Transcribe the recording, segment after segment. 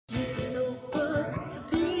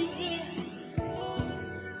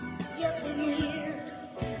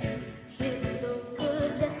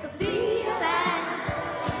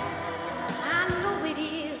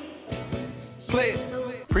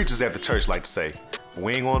preachers at the church like to say,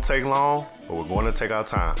 we ain't gonna take long, but we're gonna take our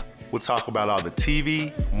time. We'll talk about all the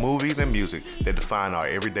TV, movies, and music that define our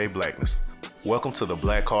everyday blackness. Welcome to the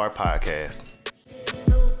Black Card Podcast.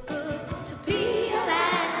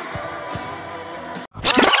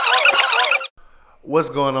 What's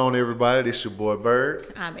going on, everybody? This your boy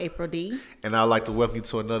Bird. I'm April D. And I'd like to welcome you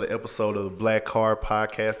to another episode of the Black Card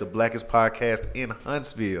Podcast, the blackest podcast in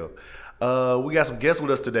Huntsville. We got some guests with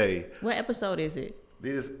us today. What episode is it?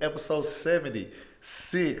 This is episode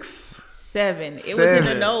 76. 7. It was in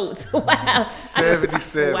the notes. Wow.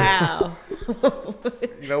 77. Wow.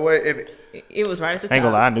 You know what? It was right at the top. I ain't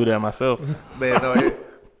gonna lie, I knew that myself. Man, no,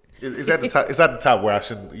 it's at the top. It's at the top where I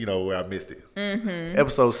shouldn't, where I missed it. Mm-hmm.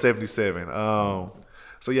 Episode 77.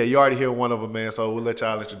 So yeah, you already hear one of them, man. So we'll let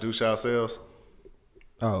y'all introduce yourselves.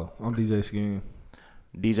 Oh, I'm DJ Skeme.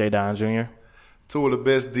 DJ Don Jr. Two of the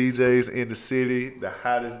best DJs in the city, the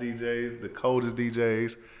hottest DJs, the coldest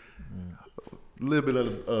DJs, a little bit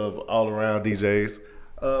of all around DJs.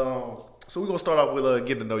 So we're gonna start off with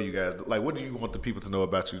getting to know you guys. Like, what do you want the people to know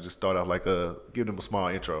about you? Just start off like give them a small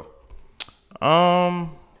intro.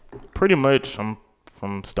 Pretty much I'm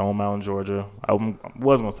from Stone Mountain, Georgia. I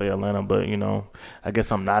was gonna say Atlanta, but I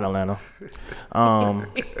guess I'm not Atlanta.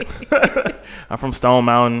 I'm from Stone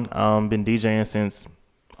Mountain. Been DJing since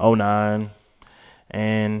 2009,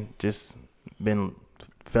 and just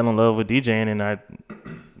fell in love with DJing, and I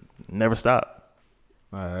never stopped.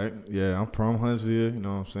 All right. Yeah, I'm from Huntsville, you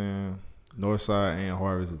know what I'm saying? Northside and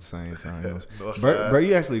Harvest at the same time. Bro,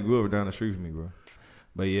 you actually grew up down the street from me, bro.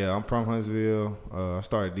 But yeah, I'm from Huntsville. I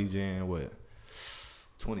started DJing,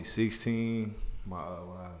 2016, when I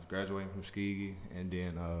was graduating from Skeme, and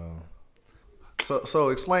then So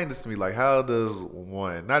explain this to me, like how did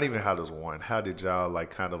y'all like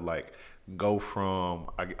kind of like go from,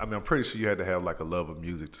 I mean, I'm pretty sure you had to have like a love of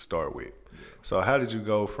music to start with. So how did you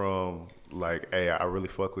go from like, hey, I really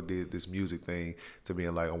fuck with this music thing, to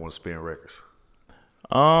being like, I want to spin records?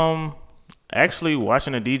 Actually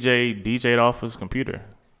watching a DJ'd off his computer.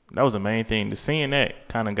 That was the main thing. Just seeing that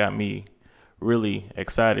kind of got me really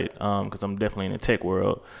excited, because I'm definitely in the tech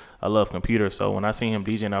world. I love computers, so when I seen him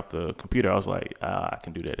DJing off the computer, I was like, I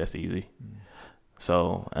can do that. That's easy.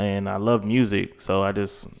 So, and I love music, so I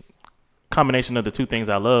just, combination of the two things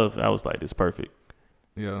I love, I was like, this is perfect.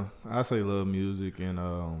 Yeah, I say love music, and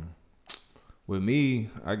with me,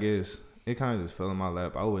 I guess it kind of just fell in my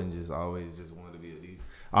lap. I wouldn't just always just wanted to be a DJ.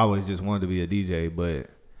 I always just wanted to be a DJ, but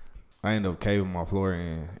I ended up caving my floor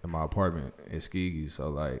in my apartment at Skeme. So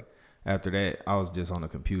like after that, I was just on the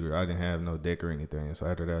computer. I didn't have no deck or anything. So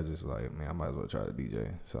after that, I was just like, man, I might as well try to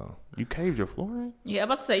DJ. So You caved your floor in? Yeah, I'm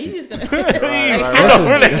about to say, you just gonna.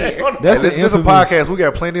 That's this is a podcast. We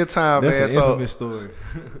got plenty of time, man. That's an infamous story.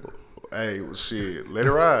 Hey, shit, let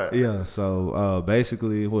it ride. Yeah. So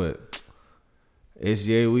basically,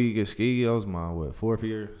 SGA week at Skeme, I was my fourth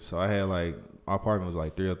year. So I had like, our apartment was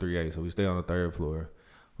like 303A, so we stayed on the third floor.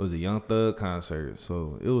 It was a Young Thug concert,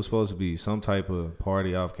 so it was supposed to be some type of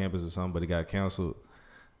party off campus or something, but it got canceled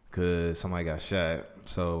because somebody got shot.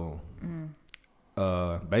 So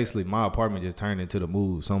basically, my apartment just turned into the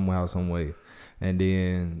move somehow, some way. And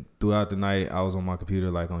then throughout the night, I was on my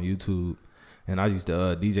computer, like on YouTube, and I used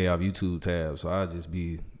to DJ off YouTube tabs, so I'd just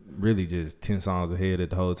be really just 10 songs ahead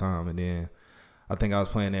at the whole time. And then I think I was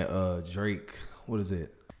playing that Drake, what is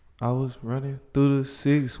it? I was running through the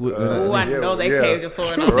six. With, I know they caved the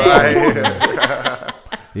floor in on right. that.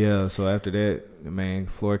 Yeah, so after that, the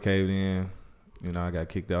floor caved in. I got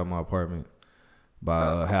kicked out of my apartment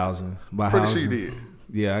by housing. Pretty sure you did.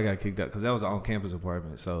 Yeah, I got kicked out because that was an on-campus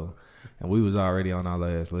apartment. So, and we was already on our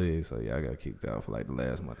last leg. So, yeah, I got kicked out for like the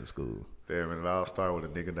last month of school. Damn, and it all started with a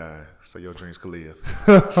nigga dying, so your dreams could live.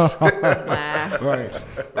 Wow. Right.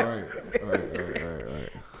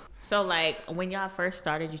 So, like, when y'all first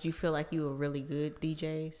started, did you feel like you were really good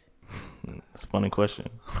DJs? That's a funny question.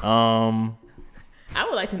 I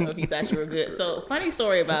would like to know if you thought you were good. So, funny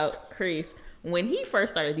story about Chris. When he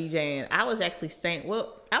first started DJing, I was actually staying with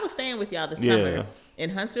y'all this summer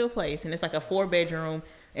in Huntsville Place, and it's like a 4-bedroom,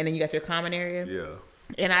 and then you got your common area. Yeah.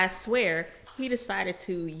 And I swear, he decided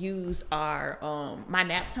to use our my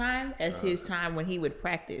nap time as his time when he would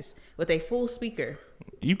practice with a full speaker.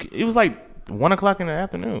 It was like 1:00 in the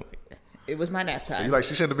afternoon. It was my nap time. So you like,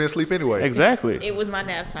 she shouldn't have been asleep anyway. Exactly. It was my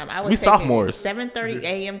nap time. I was We taking sophomores. 7:30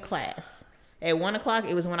 a.m. class. At 1:00,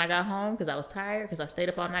 it was when I got home because I was tired because I stayed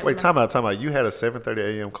up all night. Wait, time out. You had a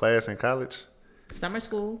 7:30 a.m. class in college? Summer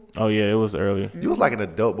school. Oh yeah, it was early. You was like an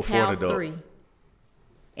adult before Cal an adult. 3.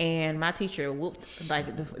 And my teacher whooped,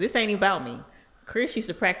 like, this ain't about me. Chris used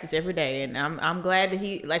to practice every day, and I'm glad that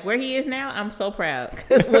he, like, where he is now, I'm so proud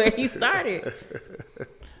because where he started.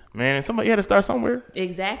 Man, somebody had to start somewhere.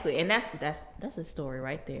 Exactly, and that's a story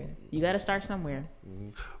right there. You got to start somewhere. Mm-hmm.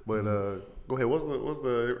 But go ahead. What's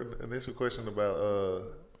the initial question about?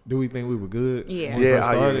 Do we think we were good? Yeah. when we first Yeah.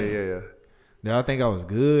 started? Yeah. Did I think I was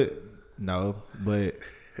good? No, but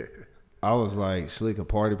I was like slick a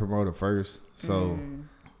party promoter first, so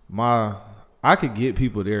I could get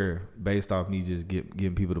people there based off me just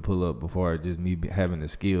getting people to pull up before just me having the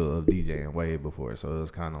skill of DJing way before. So it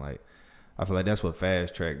was kind of like, I feel like that's what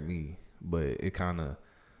fast tracked me, but it kind of,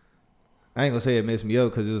 I ain't gonna say it messed me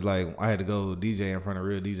up because it was like I had to go DJ in front of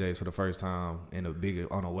real DJs for the first time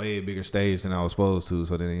on a way bigger stage than I was supposed to.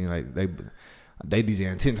 So then like they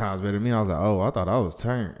DJing 10 times better than me. I was like, oh, I thought I was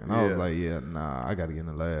turned, and I was like, yeah, nah, I got to get in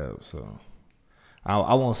the lab. So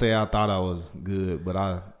I won't say I thought I was good, but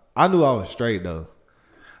I knew I was straight though.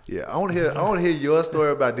 Yeah, I want to hear your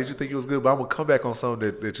story about did you think it was good, but I'm gonna come back on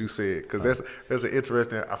something that you said because that's an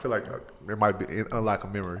interesting. I feel like it might be unlock a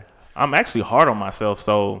memory. I'm actually hard on myself,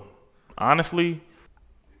 so honestly,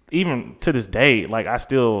 even to this day, like I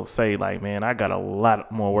still say, like, man, I got a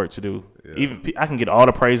lot more work to do. Yeah. Even I can get all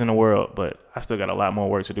the praise in the world, but I still got a lot more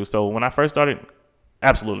work to do. So when I first started,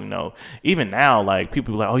 absolutely no. Even now, like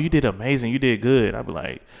people be like, "Oh, you did amazing, you did good." I'd be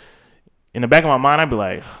like, in the back of my mind, I'd be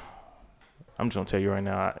like, I'm just gonna tell you right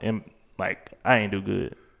now, I ain't do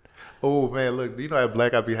good. Oh man, look, do you know how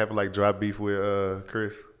Black I be having like dry beef with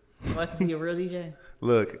Chris? Why? Cause he a real DJ.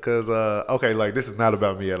 Look, cause okay, like this is not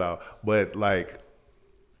about me at all, but like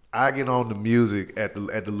I get on the music at the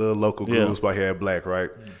little local groups by here at Black,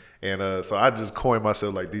 right? And so I just coin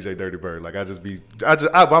myself like DJ Dirty Bird. Like I'm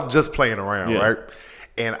just playing around, right?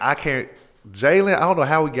 And I can't, Jalen, I don't know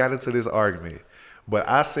how we got into this argument, but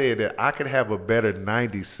I said that I could have a better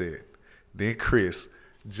 90s set than Chris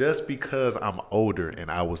just because I'm older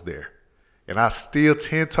and I was there. And I still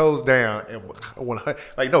 10 toes down and you're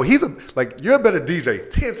a better DJ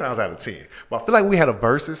 10 times out of 10. But I feel like we had a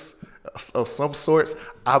versus of some sorts.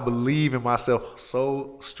 I believe in myself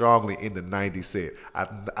so strongly in the 90s set.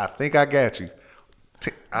 I think I got you.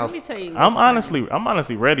 Let me tell you. I'm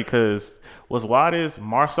honestly ready because what's wild is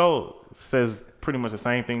Marceau says pretty much the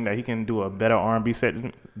same thing, that he can do a better R&B set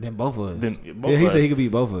than both of us. He said he could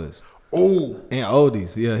beat both of us. Oh, and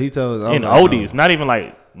oldies, yeah, he told us. In oldies, not even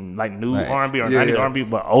like new R&B or 90s R&B,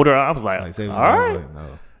 but older. I was like all right.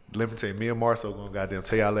 No. Let me tell you, me and Marcel gonna goddamn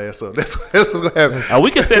tear y'all ass up. That's what's gonna happen.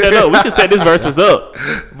 We can set that up. We can set this versus up.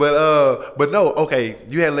 But no, okay.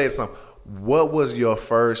 You had laid some. What was your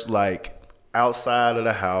first like outside of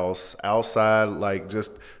the house, outside like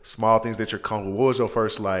just small things that you're comfortable? What was your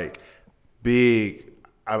first like big?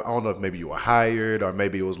 I don't know if maybe you were hired or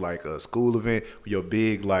maybe it was like a school event. Your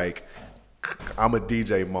big like I'm a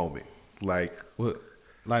DJ moment, like what?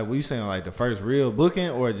 Like, what you saying? Like the first real booking,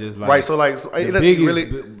 or just like right? So it doesn't really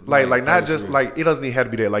like not just real. Like it doesn't even have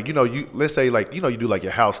to be there. Like you let's say like you do like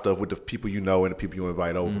your house stuff with the people you know and the people you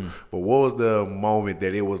invite over. But what was the moment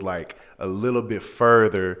that it was like a little bit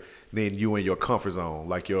further than you in your comfort zone?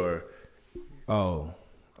 Like your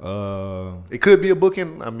it could be a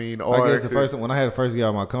booking. I mean, or I guess when I had the first get out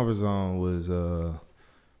of my comfort zone was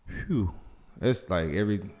it's like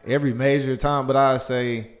every major time, but I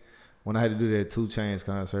say. When I had to do that 2 Chainz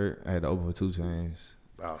concert, I had to open for 2 Chainz.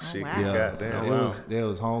 Oh shit! Wow. Yeah, goddamn. It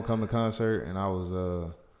was homecoming concert, and I was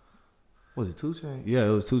it 2 Chainz? Yeah, it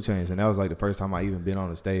was 2 Chainz, and that was like the first time I even been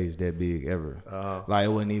on a stage that big ever. Like it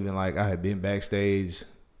wasn't even like I had been backstage.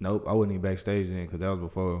 Nope, I wasn't even backstage then because that was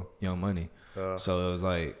before Young Money. So it was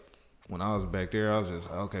like when I was back there, I was just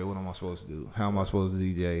okay. What am I supposed to do? How am I supposed to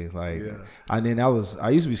DJ? Like, and then I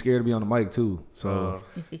used to be scared to be on the mic too. So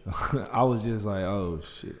I was just like, oh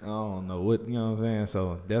shit, I don't know what, you know what I'm saying.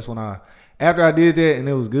 So that's when after I did that and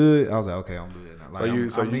it was good, I was like, okay, I'm good now.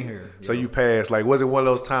 Like, so you passed. Like, was it one of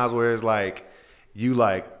those times where it's like you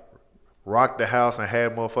like rocked the house and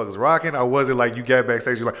had motherfuckers rocking, or was it like you got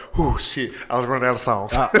backstage, you're like, oh shit, I was running out of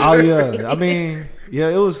songs? Oh yeah, I mean, yeah,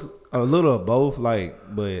 it was a little of both. Like,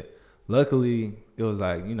 but. Luckily, it was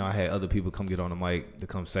like, I had other people come get on the mic to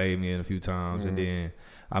come save me a few times. And then,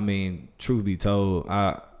 I mean, truth be told,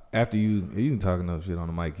 after you can talk enough shit on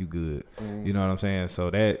the mic, you good. You know what I'm saying? So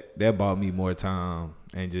that bought me more time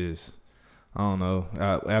and just, I don't know.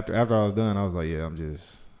 After I was done, I was like, yeah,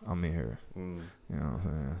 I'm in here. You know what I'm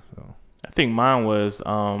saying? So I think mine was,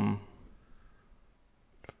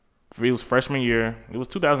 it was freshman year. It was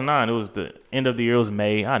 2009. It was the end of the year. It was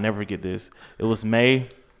May. I'll never forget this. It was May.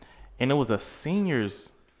 And it was a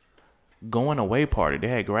seniors going away party. They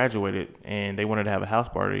had graduated and they wanted to have a house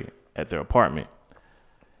party at their apartment.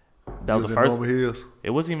 That was the first. Norman Hills? It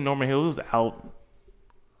wasn't even Norman Hills. It was out.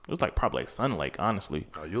 It was like probably like Sun Lake, honestly.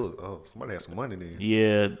 Somebody had some money then.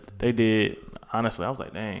 Yeah, they did. honestly, I was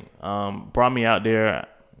like, dang. Brought me out there,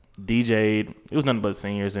 DJ'd. It was nothing but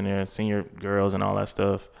seniors in there, senior girls and all that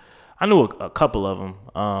stuff. I knew a couple of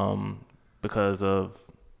them because of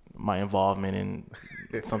my involvement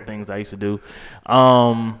in some things I used to do.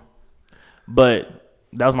 But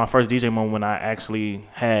that was my first DJ moment when I actually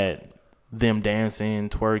had them dancing,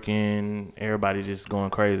 twerking, everybody just going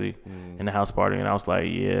crazy in the house party. And I was like,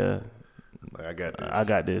 yeah, like, I got this. I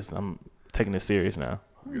got this. I'm taking this serious now.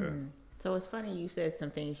 Yeah. So it's funny you said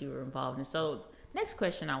some things you were involved in. So next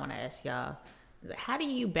question I want to ask y'all is, how do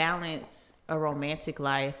you balance a romantic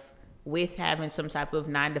life with having some type of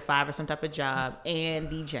 9-to-5 or some type of job and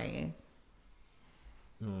DJing?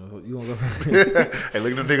 You want to go first? Hey,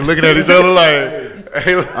 look at them niggas looking at each other like.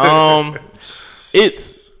 Hey,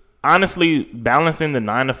 It's honestly balancing the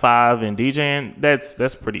 9-to-5 and DJing.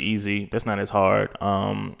 That's pretty easy. That's not as hard.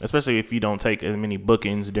 Especially if you don't take as many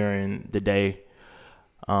bookings during the day.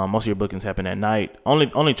 Most of your bookings happen at night.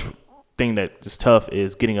 Only thing that is tough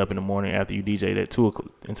is getting up in the morning after you DJ'd at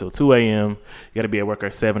 2 until 2 a.m. You got to be at work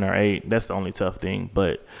at 7 or 8. That's the only tough thing.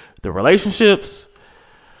 But the relationships,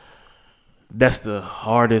 that's the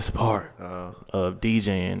hardest part of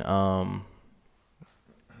DJing.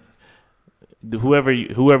 Whoever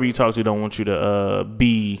you talk to don't want you to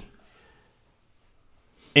be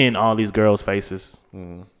in all these girls' faces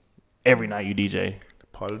every night you DJ.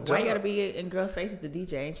 part of the Why job. you gotta be in girl faces to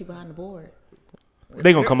DJ? Ain't you behind the board?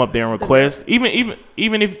 They gonna come up there and request, even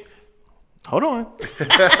if. Hold on.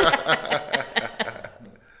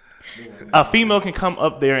 A female can come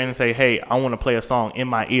up there and say, "Hey, I want to play a song in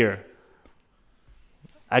my ear."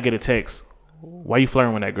 I get a text. Why you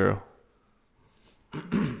flirting with that girl?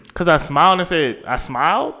 Because I smiled and said, I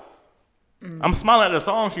smiled? I'm smiling at the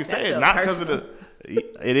song she said, not because of the...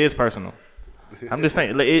 It is personal. I'm just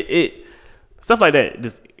saying, it stuff like that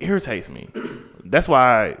just irritates me. That's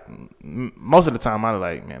why most of the time I'm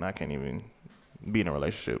like, man, I can't even be in a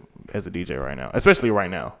relationship as a DJ right now, especially right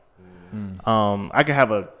now. I can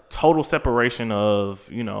have a total separation of,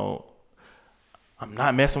 I'm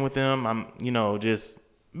not messing with them. I'm, just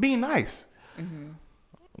being nice. Mm-hmm.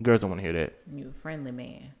 Girls don't want to hear that. You a friendly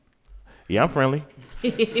man. Yeah, I'm friendly.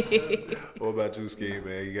 What about you, Skeme,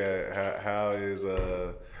 man? You got how is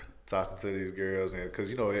talking to these girls, and because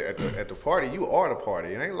at the party you are the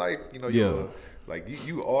party. It ain't like you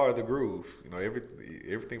are the groove.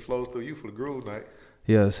 Everything flows through you for the groove night.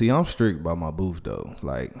 Yeah, see, I'm strict by my booth though.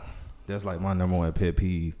 Like that's like my number one pet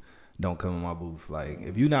peeve. Don't come in my booth. Like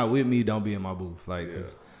if you're not with me, don't be in my booth. Like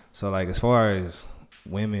so, like as far as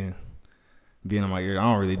women being in my ear, I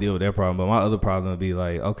don't really deal with that problem. But my other problem would be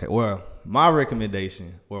like, okay, well, my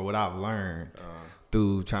recommendation or what I've learned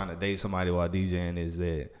through trying to date somebody while DJing is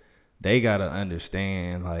that they gotta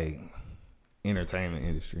understand like entertainment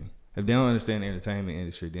industry. If they don't understand the entertainment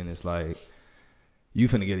industry, then it's like you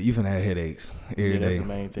finna have headaches every day. That's the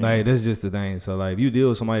main thing. Like that's just the thing. So like if you deal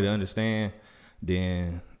with somebody to understand,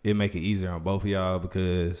 then it make it easier on both of y'all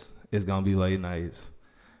because it's gonna be late nights.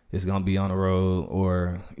 It's gonna be on the road,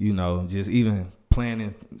 or just even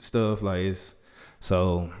planning stuff like it's.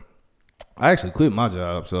 So, I actually quit my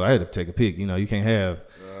job, so I had to take a pick. You can't have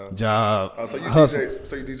job. So you hustle.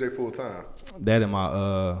 DJ full time. That in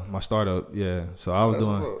my startup, yeah. So I was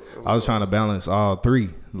I was trying to balance all three,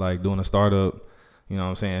 like doing a startup, what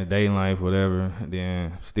I'm saying, dating life, whatever, and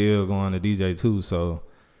then still going to DJ too. So,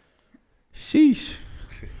 sheesh.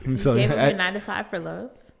 So you gave up your 9 to 5 for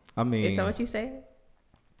love? I mean, is that what you said?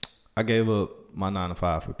 I gave up my 9 to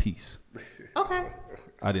 5 for peace. Okay.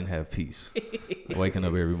 I didn't have peace. Waking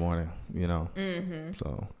up every morning, Mm-hmm.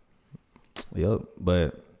 So, yep.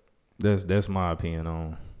 But that's my opinion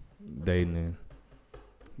on dating and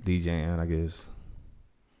DJing, I guess.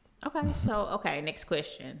 Okay. So, next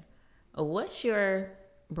question. What's your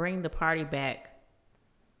bring the party back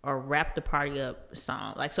or wrap the party up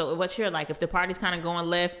song? Like, so what's your, like, if the party's kind of going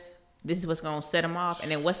left, this is what's going to set them off.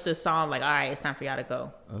 And then what's the song like, all right, it's time for y'all to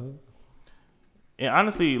go? And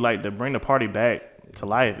honestly, like to bring the party back to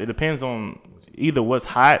life, it depends on either what's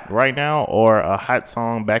hot right now or a hot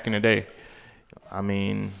song back in the day. I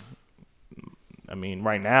mean,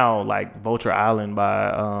 right now, like Vulture Island by,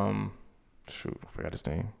 I forgot his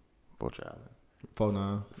name. Vulture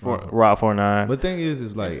Island. 4-9. Rob 4-9. But the thing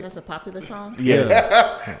is like. That's a popular song?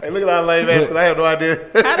 Yeah. Hey, look at our lame ass, because I have no idea.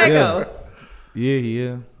 How'd that go?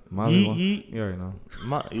 Yeah. Molly, you already know.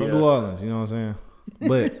 From New Orleans, you know what I'm saying?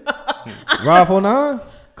 But Rob 4-9?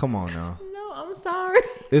 Come on now. No, I'm sorry.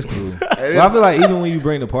 It's cool. But I feel like even when you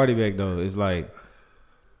bring the party back though, it's like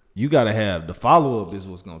you gotta have the follow up is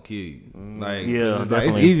what's gonna kill you. Like,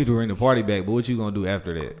 it's easy to bring the party back, but what you gonna do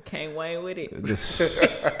after that? Can't wait with it. Because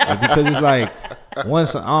it's like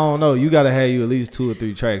once I don't know, you gotta have you at least 2 or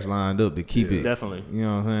 3 tracks lined up to keep it. Definitely. You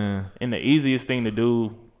know what I'm saying? And the easiest thing to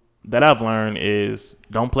do that I've learned is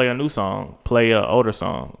don't play a new song, play an older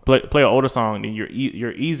song. Play an older song, then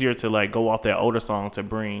you're easier to like go off that older song to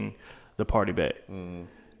bring the party back.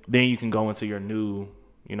 Then you can go into your new,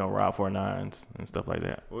 Rob 49s and stuff like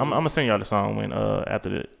that. I'm gonna send y'all the song when after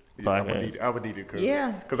the podcast. I would need it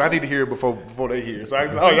because I need to hear it before they hear it. So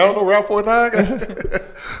y'all know Rap 49?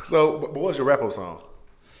 So, but what's your wrap up song?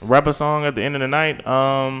 Wrap-up song at the end of the night.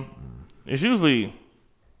 It's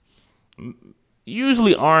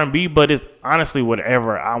usually R&B, but it's honestly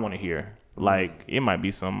whatever I want to hear. Like it might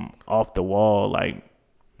be some off the wall like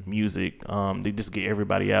music. They just get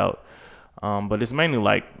everybody out. But it's mainly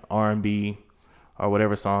like R&B or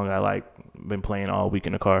whatever song I like been playing all week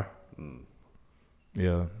in the car.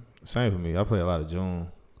 Yeah, same for me. I play a lot of June,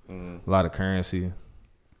 a lot of Currency,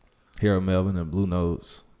 Harold Melvin, and Blue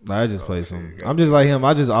Notes. Like, I just play some. I'm just like him.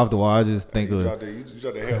 I just off the wall. I just think of it. You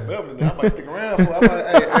try to Harold Melvin. I might stick around.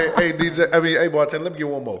 Hey DJ. Hey bartender. Let me get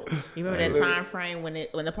one more. You remember that time frame when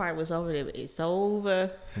the party was over? It's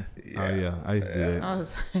over. Yeah. Oh yeah, I used to do that. I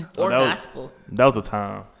was, gospel. That was a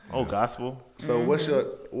time. Oh, gospel. So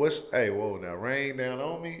hey, whoa now, Rain Down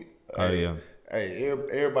on Me. Oh yeah. Hey,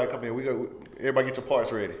 everybody come in. Everybody get your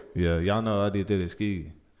parts ready. Yeah, y'all know I did that at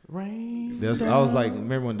Skeme. Rain. I was like,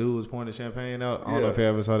 remember when dude was pouring the champagne out? I don't know if you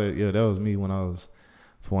ever saw that. Yeah, that was me when I was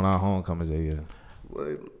for our homecomings that year.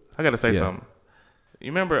 I gotta say something. You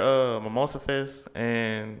remember Mimosa Fest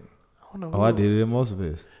and I don't know. I did it at Mimosa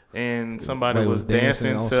Fest. And somebody was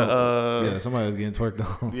dancing to somebody was getting twerked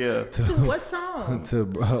on. Yeah. To what song?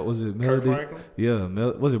 Kirk Was it Melody? Franklin? Yeah,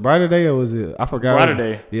 was it Brighter Day or was it? I forgot. Brighter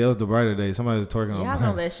Day. Yeah, it was the Brighter Day. Somebody was twerking on. Y'all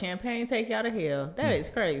gonna let champagne take y'all to hell? That is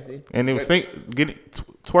crazy. And they was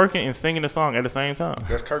twerking and singing the song at the same time.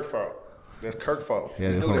 That's Kirk's fault.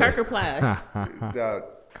 Yeah, Kirk replies.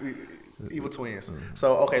 Evil twins.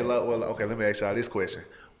 So okay, let me ask y'all this question: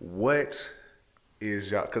 what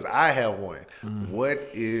is y'all? Because I have one. What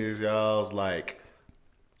is y'all's like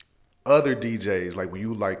other DJs? Like when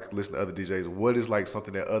you like listen to other DJs, what is like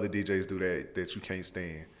something that other DJs do that you can't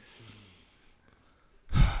stand?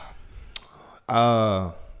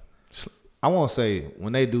 I won't say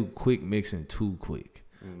when they do quick mixing too quick.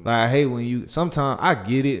 Like I hate when sometimes I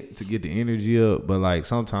get it to get the energy up, but like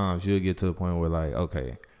sometimes you'll get to a point where like,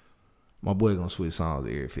 okay, my boy gonna switch songs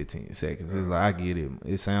every 15 seconds. It's like I get it.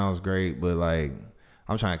 It sounds great, but like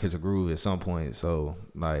I'm trying to catch a groove at some point. So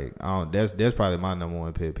like that's probably my number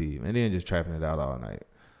one pet peeve. And then just trapping it out all night.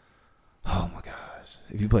 Oh my gosh.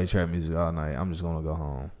 If you play trap music all night, I'm just gonna go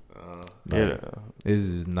home. This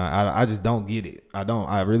is not I just don't get it.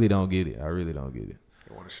 I really don't get it. I really don't get it.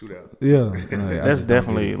 You want to shoot out. Yeah. Like, that's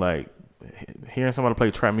definitely like hearing somebody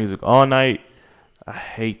play trap music all night. I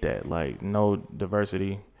hate that. Like no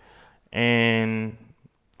diversity. And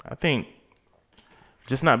I think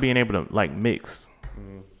just not being able to like mix.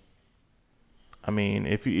 I mean,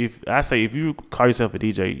 if you call yourself a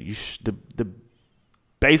DJ, the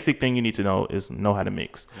basic thing you need to know is know how to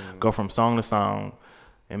mix. Go from song to song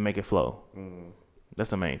and make it flow. That's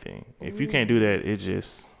the main thing. If you can't do that, it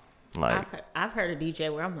just like I've heard a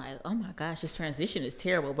DJ where I'm like, oh my gosh, this transition is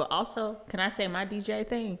terrible. But also, can I say my DJ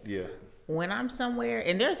thing? Yeah. When I'm somewhere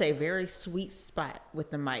and there's a very sweet spot with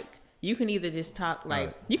the mic, you can either just talk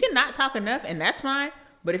you can not talk enough, and that's fine.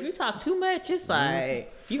 But if you talk too much, it's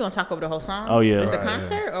like you gonna talk over the whole song. Oh yeah, it's a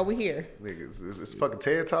concert or we here? Niggas, it's fucking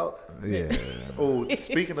TED Talk. Yeah. Oh,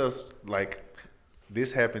 speaking of like,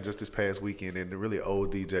 this happened just this past weekend, and the really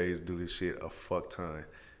old DJs do this shit a fuck ton.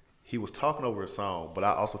 He was talking over a song, but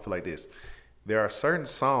I also feel like this. There are certain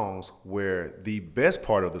songs where the best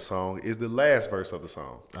part of the song is the last verse of the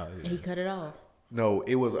song. Oh, yeah. He cut it off. No,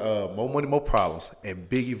 it was More Money, More Problems, and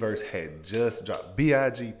Biggie verse had just dropped.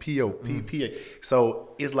 BIGPOPPA. So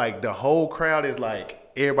it's like the whole crowd is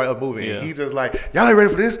like everybody up moving, and he just like, y'all ain't ready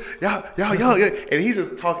for this, y'all, and he's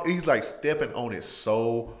just talking. He's like stepping on it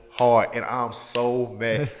so hard, and I'm so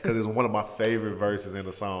mad because it's one of my favorite verses in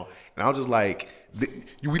the song, and I'm just like,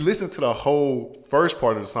 we listened to the whole first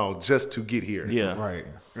part of the song just to get here. Yeah, right.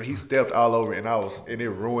 And he stepped all over, and it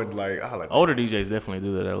ruined like I like older DJs definitely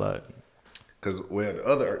do that a lot. Because the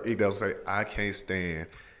other ignorant say, I can't stand,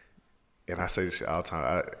 and I say this shit all the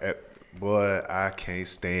time. I can't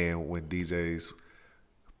stand when DJs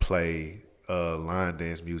play line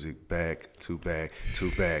dance music back to back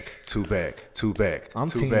to back to back to back. I'm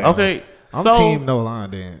to team. back. Okay, I'm team no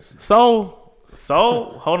line dance. So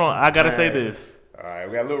hold on. I gotta say this. All right,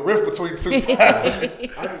 we got a little rift between the two.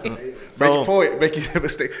 Make your point. Make your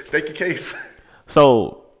stake your case.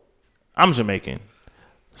 So I'm Jamaican.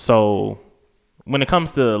 So when it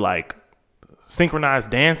comes to like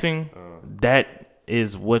synchronized dancing, that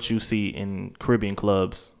is what you see in Caribbean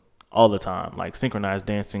clubs all the time. Like synchronized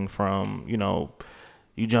dancing from,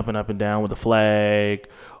 you jumping up and down with a flag,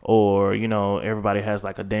 or, everybody has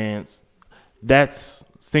like a dance. That's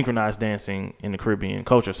synchronized dancing in the Caribbean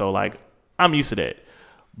culture. So like I'm used to that.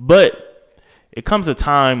 But it comes a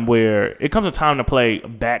time to play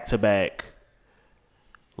back to back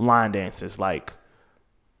line dances, like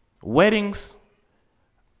weddings,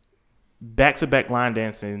 back to back line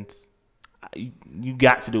dancings. You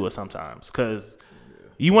got to do it sometimes because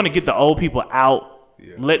you want to get the old people out,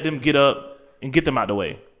 let them get up and get them out the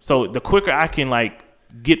way. So the quicker I can like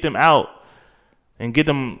get them out and get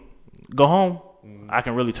them go home, I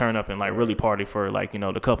can really turn up and like really party for like,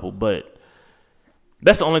 the couple. But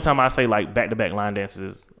that's the only time I say like back to back line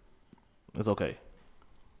dances is okay.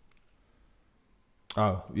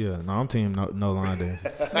 Oh yeah, no, I'm team no line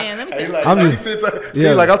dances. Man, let me say. I'm 10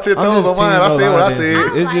 toes on mine. I said what I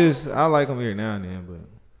said. It's just I like them here now and then, but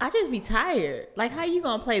I just be tired. Like, how you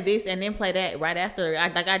gonna play this and then play that right after?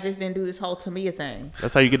 I just didn't do this whole Tamia thing.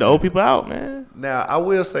 That's how you get the old people out, man. Now I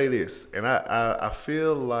will say this, and I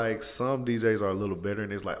feel like some DJs are a little better,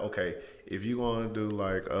 and it's like, okay, if you gonna do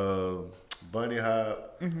like bunny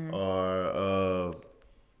hop or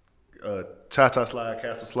cha-cha slide,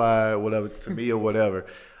 castle slide, whatever, to me or whatever,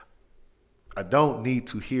 I don't need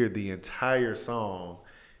to hear the entire song.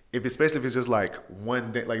 Especially if it's just like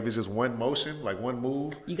if it's just one motion, like one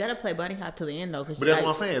move. You gotta play bunny hop to the end though. But that's what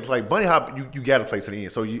I'm saying. It's like bunny hop, you gotta play to the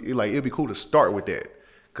end. So it'd be cool to start with that.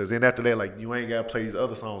 Cause then after that, like you ain't gotta play these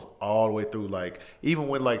other songs all the way through. Like even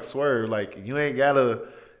with like Swerve, like you ain't gotta.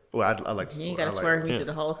 Well, I like. You ain't gotta swerve me through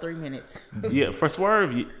the whole 3 minutes. Yeah, for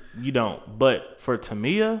Swerve you don't, but for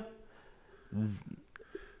Tamia,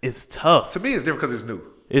 it's tough. To me, it's different because it's new.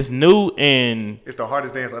 It's new and it's the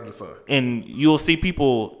hardest dance under the sun. And you'll see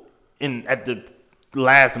people at the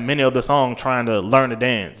last minute of the song trying to learn the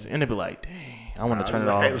dance, and they be like, "Dang, I want to turn it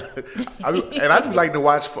off." And I just like to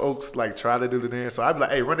watch folks like try to do the dance. So I'd be like,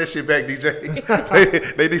 "Hey, run that shit back,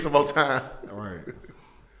 DJ. they need some more time." All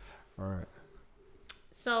right.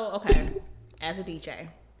 So okay, as a DJ,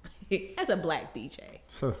 as a black DJ,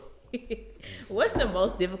 what's the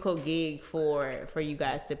most difficult gig for you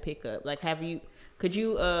guys to pick up? Like, could you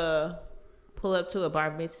pull up to a bar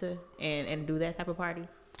mitzvah and do that type of party?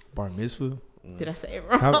 Bar mitzvah? Did I say it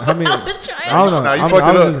wrong? I mean, I don't know. Nah, you fucked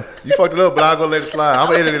it up. You fucked it up, but I'll go let it slide. I'm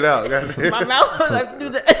gonna edit it out. My mouth was like through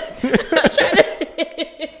the.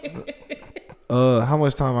 Uh, how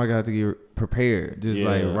much time I got to get prepared? Just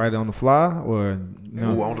like right on the fly, or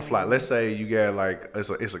no? Ooh, on the fly. Let's say you got like it's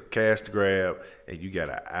a cash grab, and you got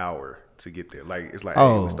an hour to get there. Like it's like,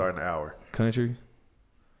 hey, we start in an hour. Country.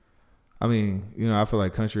 I mean, I feel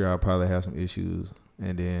like country. I'll probably have some issues,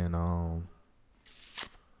 and then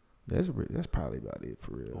that's probably about it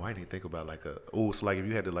for real. Oh, I didn't think about like so like if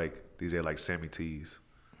you had to like DJ like Sammy T's.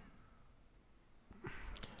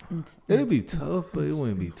 It'd be tough, but it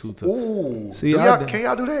wouldn't be too tough. Ooh, see, can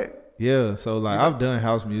y'all do that? Yeah, so like I've done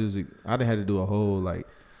house music. I done had to do a whole like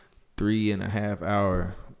 3.5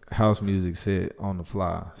 hour house music set on the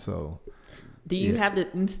fly. So do you have the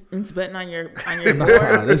button on your nah,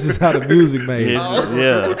 board? this is how the music made.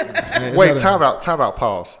 Yeah. Wait, time out,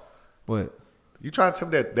 pause. What? You trying to tell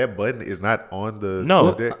me that button is not on the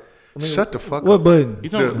No. Shut the fuck what up. What button? You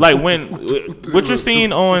talking, like when what you're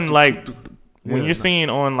seeing on like when you're seeing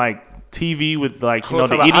on like TV with like the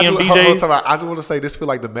EDM DJs. I just want to say this feel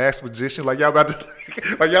like the Masked Magician. Like y'all about to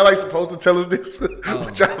like y'all like supposed to tell us this,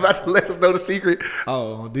 but y'all about to let us know the secret.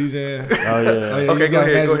 Oh, DJing. Oh yeah. Okay, go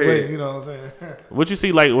ahead. Play, you know what I'm saying? What you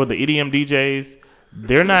see like with the EDM DJs,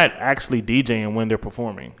 they're not actually DJing when they're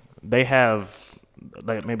performing. They have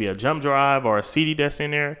like maybe a jump drive or a CD that's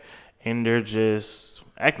in there, and they're just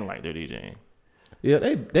acting like they're DJing. Yeah,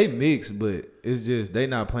 they mix, but it's just they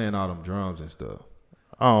not playing all them drums and stuff.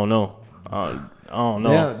 I don't know. I don't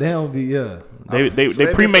know. They don't be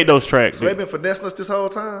They pre-made those tracks. So they've been finessing us this whole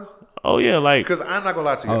time. Oh yeah, like because I'm not gonna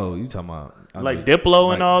lie to you. Oh, you talking about like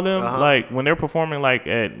Diplo and all them? Like when they're performing like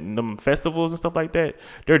at them festivals and stuff like that,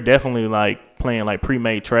 they're definitely like playing like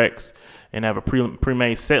pre-made tracks and have a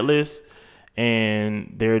pre-made set list,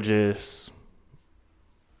 and they're just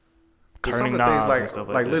turning knobs and stuff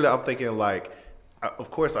like that. literally, I'm thinking like.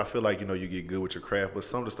 Of course, I feel like you get good with your craft, but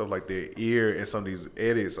some of the stuff like their ear and some of these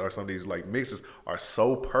edits or some of these like mixes are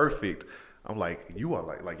so perfect. I'm like, you are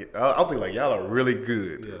like I'm thinking like y'all are really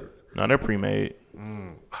good. Yeah. No, they're pre-made.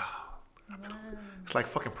 It's like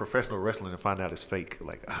fucking professional wrestling and find out it's fake.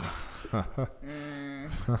 Like,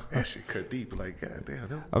 that shit cut deep. Like,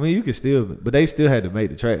 goddamn. I mean, you could still, but they still had to make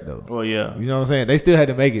the track though. Well, yeah. You know what I'm saying? They still had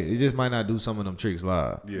to make it. It just might not do some of them tricks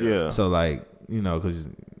live. Yeah. So like, you know, because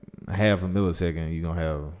half a millisecond, you gonna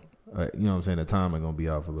have, you know what I'm saying? The time is gonna be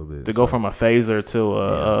off a little bit. To go from a phaser to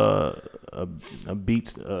a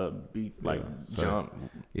beat like jump.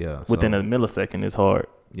 Yeah. Within a millisecond is hard.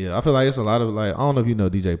 Yeah, I feel like it's a lot of like, I don't know if you know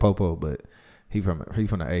DJ Popo, but he from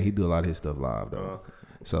the A. He do a lot of his stuff live though.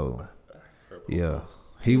 So yeah,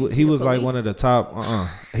 he was like one of the top.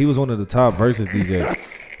 He was one of the top versus DJ.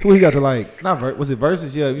 Who he got to like? Was it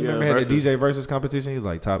versus? Yeah, you remember he had the DJ versus competition. He was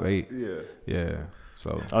like top 8. Yeah.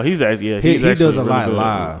 So he's actually he does a really lot good.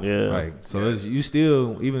 live. Yeah, like so it's, you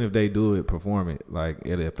still, even if they do it, perform it like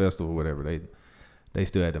at a festival or whatever, they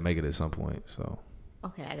still had to make it at some point. So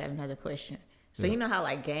okay, I got another question. So you know how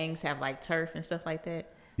like gangs have like turf and stuff like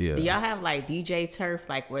that? Yeah. Do y'all have like DJ turf,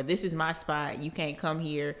 like where this is my spot, you can't come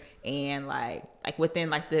here, and like within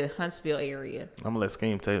like the Huntsville area? I'm gonna let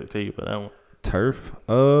Skeme tell you about that one. Turf.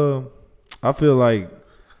 I feel like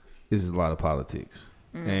this is a lot of politics,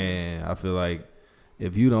 and I feel like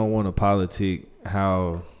if you don't want to politic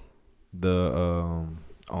how the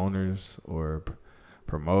owners or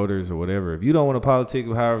promoters or whatever, if you don't want to politic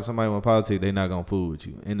however somebody want to politic, they're not gonna fool with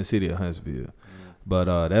you in the city of Huntsville.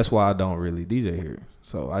 But that's why I don't really DJ here.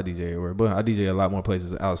 So I DJ everywhere, but I DJ a lot more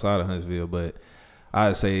places outside of Huntsville. But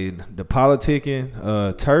I'd say the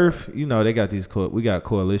politicking, turf, you know, they got we got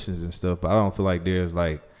coalitions and stuff, but I don't feel like there's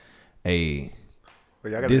like a.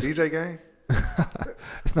 Well, y'all got a DJ gang?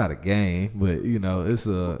 It's not a gang, but you know, it's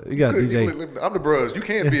you got DJ. I'm the bros. You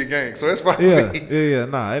can't be a gang, so that's fine. Yeah.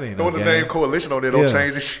 Nah, it ain't. Throwing the name coalition on there don't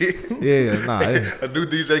change the shit. Nah. A new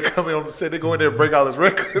DJ coming on the set, they go in there and break all his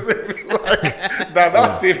records and be like, "Nah,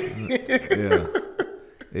 city."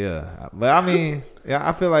 Yeah. But I mean,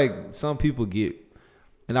 I feel like some people get,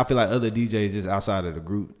 and I feel like other DJs just outside of the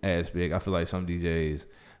group aspect, I feel like some DJs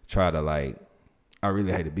try to like, I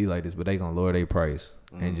really hate to be like this, but they gonna lower their price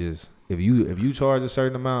and just if you charge a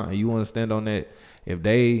certain amount and you want to stand on that, if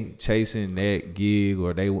they chasing that gig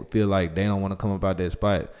or they feel like they don't want to come up out that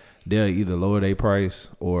spot, they'll either lower their price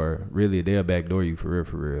or really they'll backdoor you for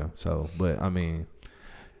real. So, but I mean,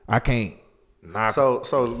 I can't. So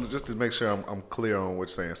just to make sure I'm clear on what you're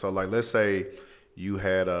saying. So like, let's say you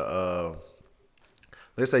had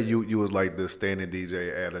let's say you was like the standing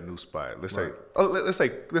DJ at a new spot. Let's say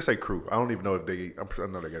Crew. I don't even know if I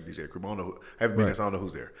know they got DJ Crew. But I don't know. I haven't been there, so I don't know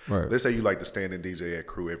who's there. Right. Let's say you like the standing DJ at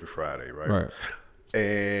Crew every Friday, right? Right.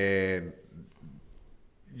 And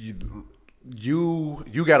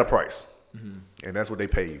you got a price, and that's what they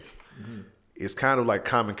pay you. It's kind of like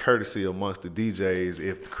common courtesy amongst the DJs.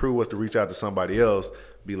 If the Crew was to reach out to somebody else,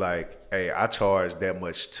 be like, "Hey, I charge that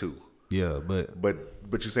much too." Yeah, but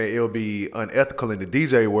you're saying it'll be unethical in the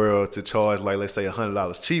DJ world to charge like, let's say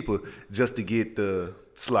 $100 cheaper just to get the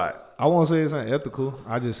slot. I won't say it's unethical.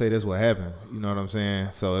 I just say that's what happened. You know what I'm saying?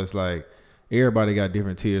 So it's like everybody got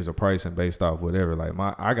different tiers of pricing based off whatever. Like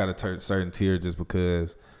I got a certain tier just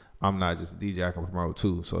because I'm not just a DJ, I can promote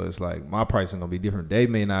too. So it's like my pricing gonna be different. They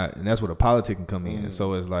may not, and that's where the politic can come in.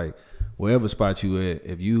 So it's like wherever spot you at,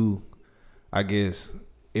 if you, I guess,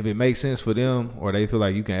 if it makes sense for them or they feel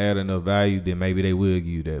like you can add enough value, then maybe they will give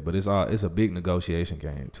you that. But it's a big negotiation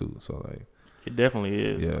game too. So like, it definitely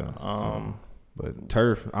is. Yeah. But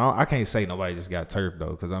turf, I can't say nobody just got turf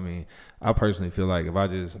though, because I mean, I personally feel like if I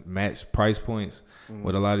just match price points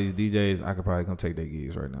with a lot of these DJs, I could probably come take their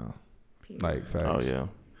gigs right now. Like facts. Oh yeah.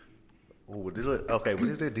 Okay, but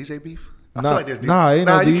is there DJ beef? I Nah, feel like there's ain't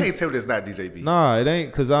no you beef. can't tell there's not DJ beef. Nah, it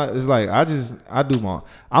ain't, because it's like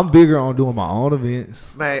I'm bigger on doing my own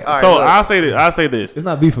events. Man, all right, So look. I'll say this. It's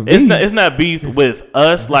not beef for me. It's not beef with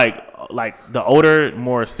us, like the older,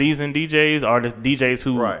 more seasoned DJs or the DJs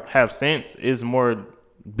who have sense. Is more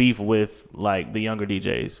beef with like the younger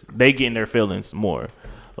DJs. They get in their feelings more.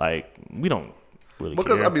 Like we don't really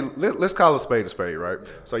Because care. I mean, let's call a spade, right?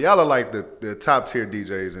 So y'all are like the top tier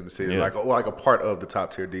DJs in the city, like a part of the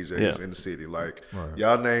top tier DJs in the city. Like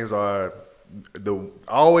y'all names are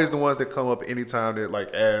always the ones that come up anytime that, like,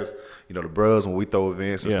 as you know, the bros when we throw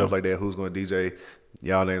events and stuff like that. Who's going to DJ?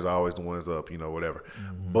 Y'all names are always the ones up, you know, whatever.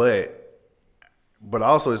 But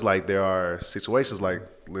also it's like there are situations like,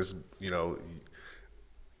 let's, you know,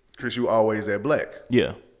 Chris, you always at Black.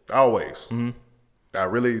 Yeah. Always. I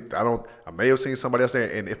may have seen somebody else there,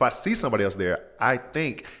 and if I see somebody else there, I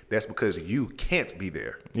think that's because you can't be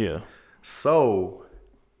there. Yeah. So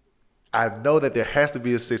I know that there has to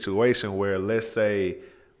be a situation where, let's say,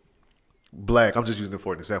 Black, I'm just using it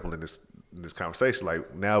for an example in this conversation,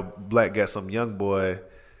 like now Black got some young boy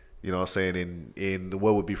You know what I'm saying? In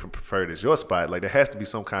what would be preferred as your spot. Like there has to be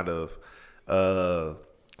some kind of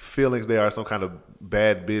feelings there, are some kind of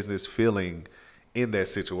bad business feeling in that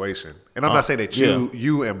situation. And I'm not saying that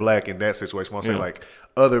you and Black in that situation. I'm saying like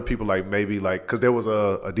other people, like maybe like, because there was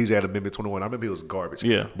a DJ at Amendment 21. I remember he was garbage.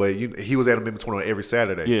 Yeah. But he was at Amendment 21 every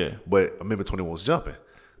Saturday. Yeah. But Amendment 21 was jumping.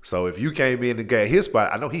 So if you came in and got his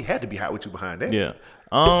spot, I know he had to be hot with you behind that. Yeah.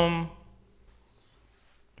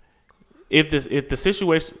 If the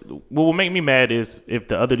situation, what will make me mad is if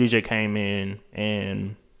the other DJ came in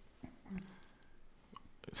and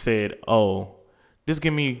said, "Oh, just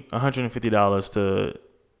give me $150 to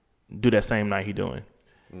do that same night he doing."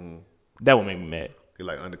 That would make me mad. He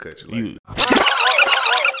like undercut you.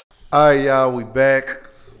 All right, y'all, we back.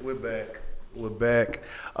 We're back.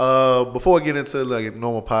 Before we get into like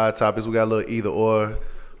normal pod topics, we got a little either or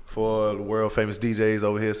for the world famous DJs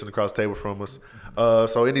over here sitting across the table from us.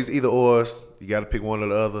 So in these either ors, you got to pick one or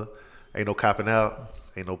the other. Ain't no copping out.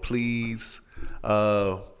 Ain't no please.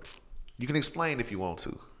 You can explain if you want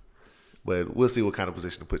to, but we'll see what kind of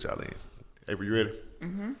position to put y'all in. Avery, you ready?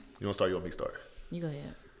 Mm-hmm. You want to start? You want me to start? You go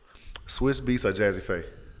ahead. Swiss Beats or Jazzy Faye?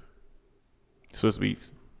 Swiss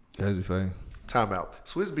Beats. Jazzy Faye. Time out.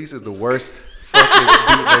 Swiss Beats is the worst fucking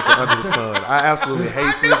beat maker under the sun. I absolutely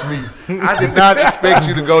hate Swiss Beats. I did not expect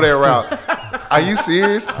you to go that route. Are you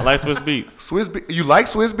serious? I like Swiss Beats. You like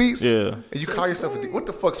Swiss Beats? Yeah. And you call yourself what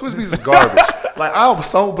the fuck? Swiss Beats is garbage. Like I'm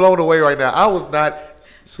so blown away right now. I was not.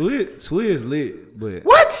 Swiss is lit, but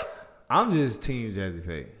what? I'm just team Jazzy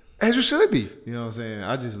Faye. As you should be. You know what I'm saying?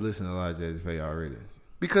 I just listen to a lot of Jazzy Faye already.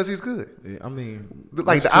 Because he's good. Yeah, I mean,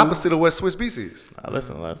 like the opposite of what Swiss Beats is. I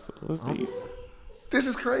listen to a lot of Swiss Beats. This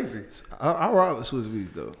is crazy. I rock with Swiss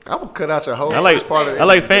Beats though. I'm gonna cut out your whole. I like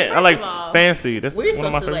Fancy. That's we're one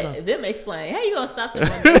of my supposed to favorite let them explain. How you gonna stop them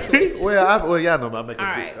on their choices? Well, y'all know I'm making.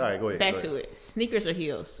 All right, all right, go ahead. Back to it. Sneakers or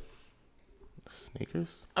heels?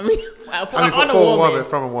 Sneakers. From a woman.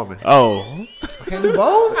 From a woman. Oh, can you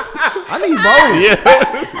both? I need both. Yeah,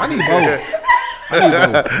 I need both.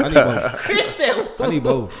 I need both. Chris said, I need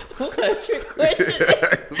both. What kind of trick question?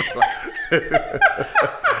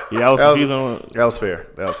 Yeah, I was confused on. That was fair.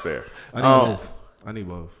 That was fair. I need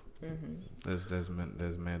both. Mm-hmm. That's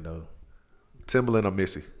Mando. Timberland or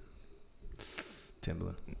Missy?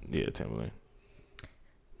 Timberland. Yeah, Timberland.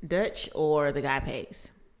 Dutch or the guy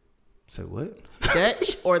pays? Say what?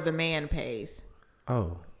 Dutch or the man pays?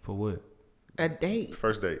 Oh, for what? A date.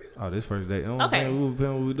 First date. Oh, this first date. You know what Okay. I'm saying?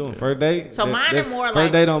 What we doing? First date? So mine are more like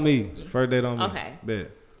first date on me. First date on me. Okay.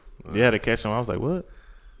 Bet. Yeah, to catch him. I was like, what?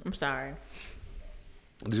 I'm sorry.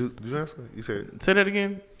 Did you answer? You said. Say that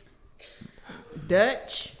again.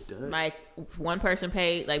 Dutch, like one person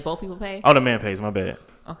paid, like both people pay. Oh, the man pays. My bad.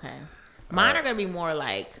 Okay. Mine are gonna be more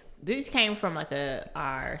like these came from like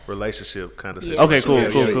our relationship kind of yeah,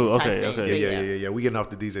 situation. Okay, cool. Okay. Okay. Yeah. We getting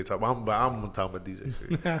off the DJ talk. I'm gonna talk about DJ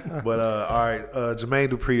shit. But all right, Jermaine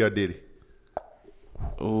Dupri or Diddy?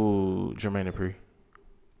 Ooh, Jermaine Dupri.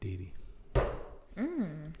 Diddy.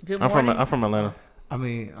 Good I'm morning. from Atlanta. I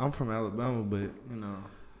mean, I'm from Alabama, but you know,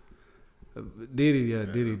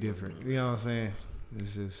 Diddy different. You know what I'm saying?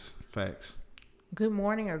 It's just facts. Good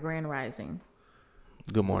morning or grand rising?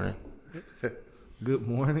 Good morning. Good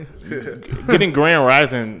morning. Getting grand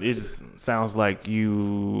rising, it just sounds like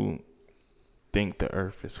you think the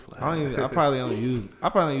earth is flat. I probably only use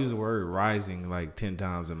the word rising like 10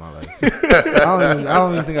 times in my life. I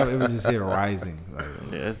don't even think I've ever just said rising.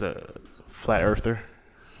 Like, yeah, it's a flat earther.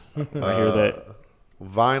 I hear that.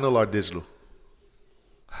 Vinyl or digital?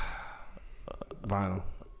 Vinyl.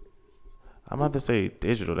 I'm about to say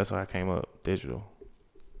digital. That's why I came up. Digital.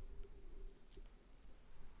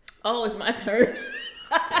 Oh, it's my turn.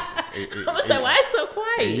 I'm gonna say, why it's so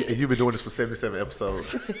quiet? You've been doing this for 77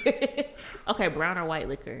 episodes. Okay, brown or white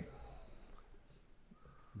liquor?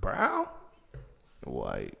 Brown?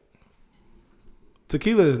 White.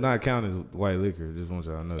 Tequila does not count as white liquor. Just want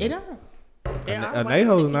y'all to know. It don't.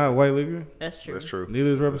 Anejo is not white liquor. That's true. That's true.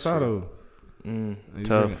 Neither is Reposado.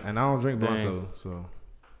 Tough. And I don't drink Blanco, so.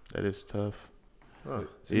 That is tough. Huh.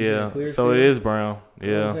 So you Yeah. drink So clear it still? is brown.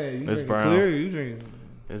 Yeah. You It's drink brown. Clear, you drink.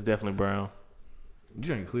 It's definitely brown. You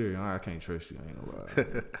drink clear. I can't trust you. I ain't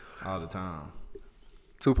gonna lie. All the time.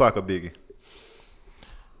 Tupac or Biggie?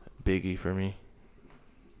 Biggie for me.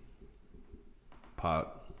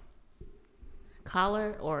 Pop.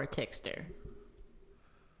 Caller or texter?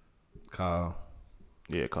 Call.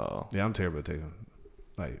 Yeah, call. Yeah, I'm terrible at texting.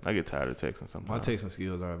 Like, I get tired of texting sometimes. my texting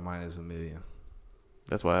skills are minus a million.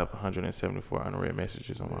 That's why I have 174 unread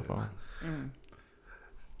messages on my phone.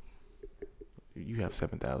 You have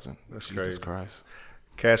 7,000. That's Jesus crazy. Christ.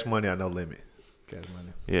 Cash money or no limit? Cash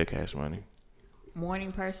money. Yeah, cash money.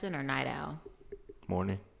 Morning person or night owl?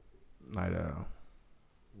 Morning. Night owl.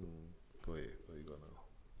 Go ahead. Where you go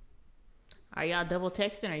now? Are y'all double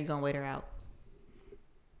texting or you gonna wait her out?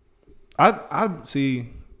 I see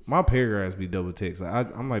my paragraphs be double text.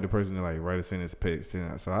 Like I'm like the person that like write a sentence, text,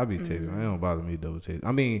 so I be texting. It don't bother me double text.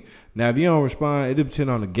 I mean, now if you don't respond, it depends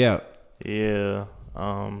on the gap. Yeah.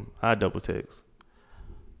 I double text.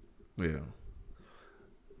 Yeah.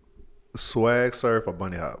 Swag surf or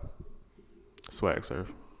bunny hop? Swag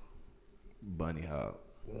surf. Bunny hop.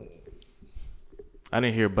 I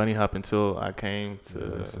didn't hear bunny hop until I came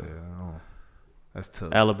to That's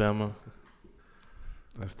tough. Alabama.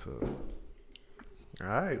 That's tough. All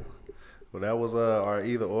right. Well, that was our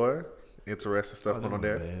either or. Interesting stuff going on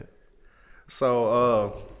there. Bad.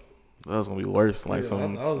 So, That was gonna be worse. Like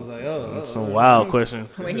I was like, some wild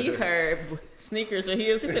questions. When he heard sneakers or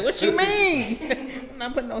heels, he said, "What you mean? I'm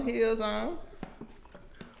not putting no heels on."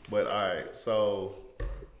 but all right. So,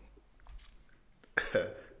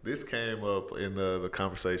 this came up in the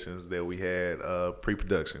conversations that we had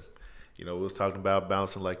pre-production. You know, we was talking about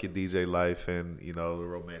balancing like your DJ life and, you know, the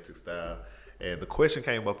romantic style. And the question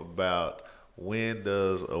came up about when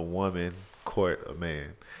does a woman court a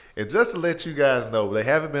man? And just to let you guys know, they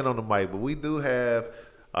haven't been on the mic, but we do have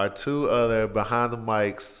our two other behind the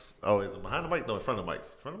mics. Oh, is it behind the mic? No, in front of the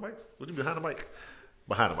mics. Front of the mics? Would you be behind the mic?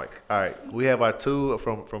 Behind the mic. All right. We have our two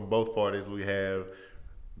from both parties. We have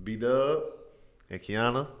B-Dub and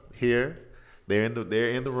Kiana here. They're in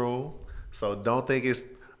the room. So don't think it's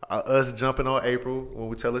us jumping on April when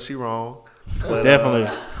we tell her she wrong. But,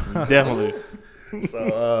 Definitely.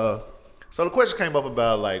 So the question came up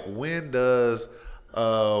about like when does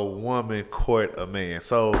a woman court a man?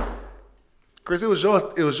 So Chris, it was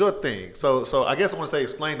your thing. So I guess I want to say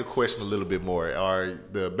explain the question a little bit more, or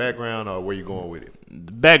the background, or where you going with it.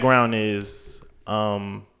 The background is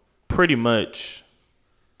pretty much.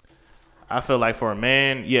 I feel like for a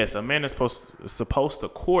man, yes, a man is supposed to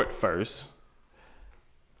court first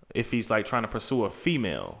if he's like trying to pursue a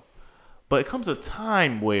female. But it comes a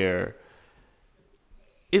time where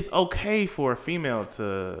it's okay for a female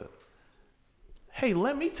to, hey,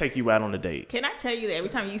 let me take you out on a date. Can I tell you that every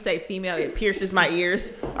time you say female, it pierces my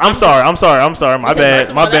ears? I'm sorry. My bad.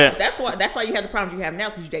 That's why you have the problems you have now,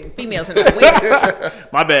 because you're dating females and not women.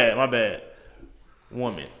 My bad.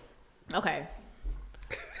 Woman. Okay.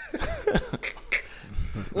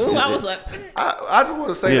 Ooh, I was like, I just want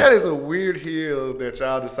to say that is a weird hill that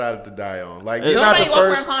y'all decided to die on. Like you're not nobody the walk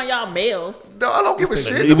around first. calling y'all males. No, I don't give a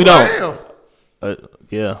shit. We That's don't. I am.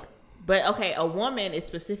 Yeah. But okay, a woman is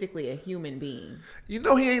specifically a human being. You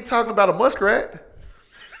know he ain't talking about a muskrat.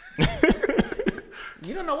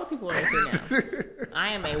 You don't know what people are into now.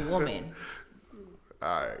 I am a woman.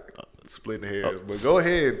 All right, splitting hairs, but go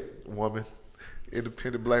ahead, woman,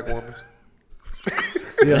 independent black woman.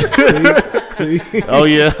 Yeah. See? Oh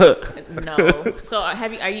yeah. No. So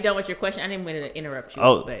are you done with your question? I didn't mean to interrupt you,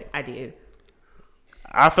 but I did.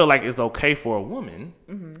 I feel like it's okay for a woman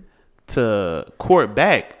to court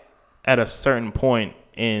back at a certain point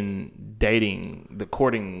in dating, the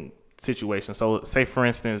courting situation. So, say for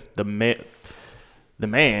instance, the man.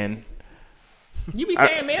 You be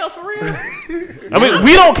saying male for real? I mean,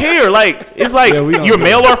 we don't care. Like it's like you're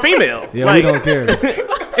male or female. Yeah, like, we don't care.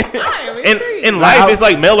 in life, it's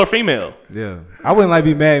like male or female. Yeah, I wouldn't like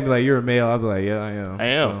be mad and be like, "You're a male." I'd be like, "Yeah, I am." I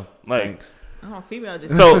am. So, Like, thanks. Oh, female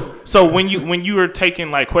just so when you are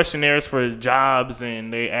taking like questionnaires for jobs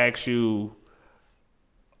and they ask you,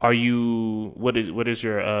 are you what is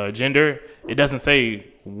your gender? It doesn't say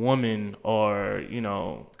woman or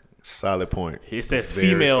Solid point. It says Very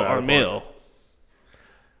female solid or point. male.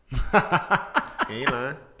 He ain't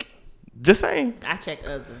lying. Just saying. I check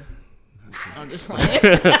other. I'm just playing.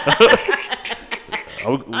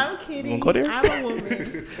 I'm kidding. Go there? I'm a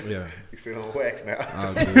woman. Yeah. You sit on wax now.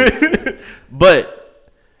 But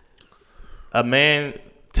a man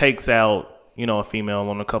takes out, a female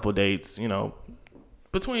on a couple dates,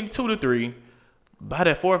 between 2 to 3. By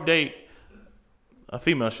that 4th date, a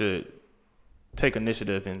female should take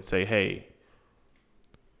initiative and say, hey,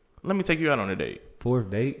 let me take you out on a date. 4th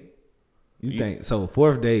date? You think so?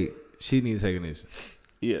 4th date, she needs to take initiative.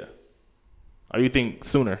 Yeah. Or you think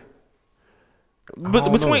sooner? But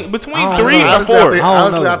between 3 know. or 4.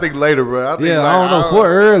 Honestly, I think later, bro. I think I don't know. 4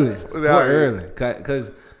 early. 4 early.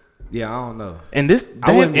 Cause I don't know. In this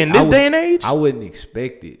day and age, I wouldn't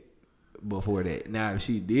expect it before that. Now, if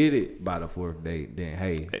she did it by the 4th date, then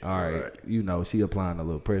hey, all right, she applying a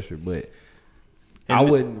little pressure, but I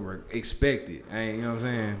wouldn't expect it. You know what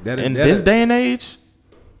I'm saying? In this day and age,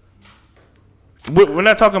 we're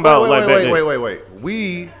not talking about wait.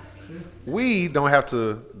 We we don't have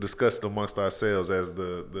to discuss it amongst ourselves as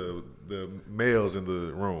the males in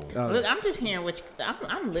the room. Look, I'm just hearing what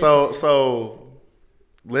I'm listening. So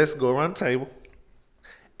let's go around the table,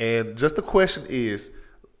 and just the question is,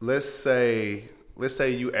 let's say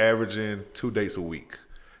you averaging 2 dates a week,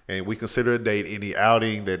 and we consider a date any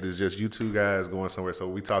outing that is just you two guys going somewhere. So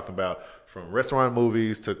we talking about from restaurant,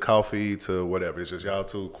 movies to coffee to whatever. It's just y'all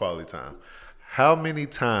two quality time. How many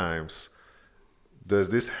times does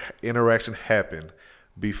this interaction happen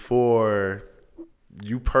before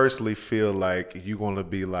you personally feel like you're going to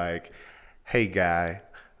be like, hey, guy,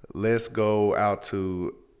 let's go out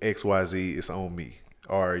to XYZ, it's on me?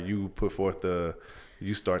 Or you put forth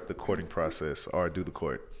you start the courting process or do the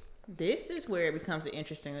court? This is where it becomes an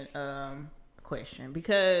interesting question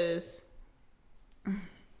because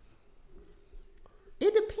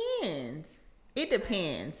it depends. It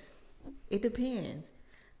depends.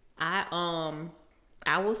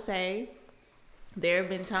 I will say there have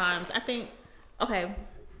been times I think, okay,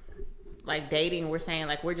 like dating, we're saying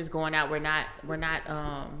like we're just going out, we're not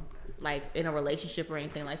like in a relationship or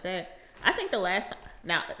anything like that. I think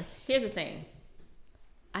now here's the thing.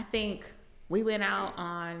 I think we went out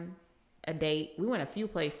on a date. We went a few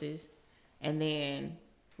places and then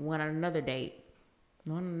went on another date.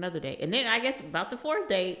 And then I guess about the 4th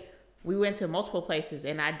date, we went to multiple places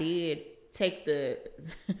and I did take a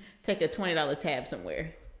 $20 tab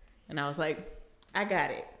somewhere. And I was like, I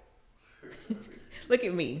got it. Look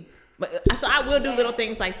at me. But so I will do little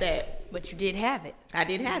things like that. But you did have it. I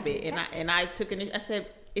did have it. And I took I said,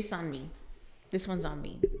 it's on me. This one's on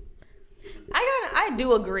me. I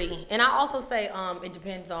do agree. And I also say it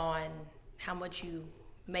depends on how much you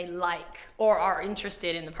may like or are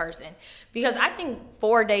interested in the person. Because I think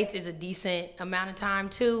 4 dates is a decent amount of time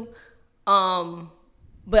too.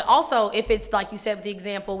 But also if it's like you said with the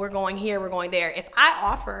example, we're going here, we're going there. If I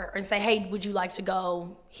offer and say, hey, would you like to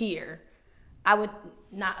go here? I would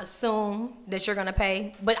not assume that you're going to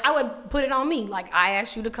pay, but I would put it on me. Like I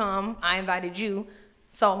asked you to come, I invited you,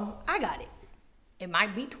 so I got it. It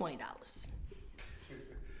might be $20.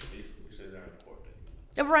 You said that in the 4th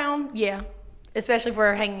date. Around, yeah. Especially if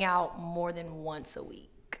we're hanging out more than once a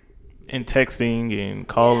week. And texting and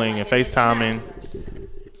calling and FaceTiming.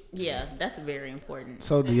 Yeah, that's very important.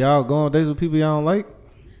 So do y'all go on dates with people y'all don't like?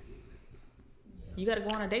 You gotta go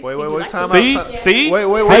on a date. Wait, time out. See? Wait.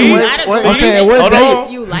 I'm saying, what date?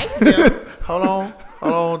 If you like them. Hold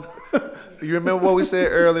on. You remember what we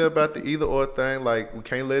said earlier about the either or thing? Like we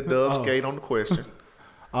can't let Dub skate on the question.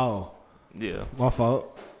 Oh, Yeah. my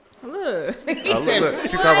fault. Look. He Look,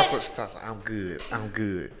 said, she talks about, I'm good. I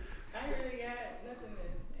really got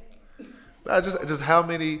nothing to Just how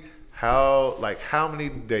many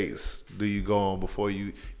dates do you go on before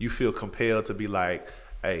you feel compelled to be like,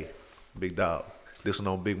 hey, big dog, this one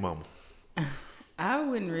on Big Mama? I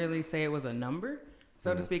wouldn't really say it was a number,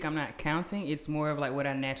 so to speak. I'm not counting. It's more of like what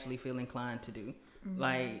I naturally feel inclined to do. Mm-hmm.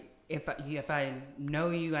 Like if I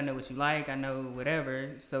know you, I know what you like, I know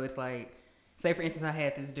whatever. So it's like, say for instance, I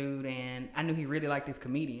had this dude and I knew he really liked this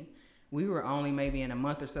comedian. We were only maybe in a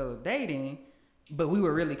month or so of dating, but we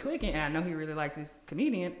were really clicking, and I know he really likes this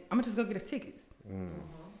comedian. I'm gonna just go get his tickets. Mm.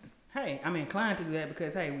 Hey, I'm inclined to do that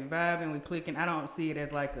because hey, we vibing, we clicking. I don't see it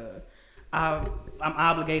as like I'm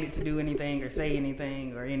obligated to do anything or say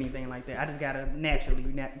anything or anything like that. I just gotta naturally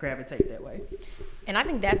gravitate that way. And I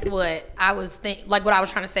think that's what I was like what I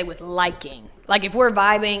was trying to say with liking. Like if we're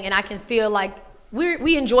vibing and I can feel like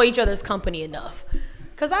we enjoy each other's company enough.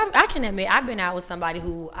 Because I can admit I've been out with somebody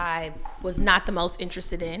who I was not the most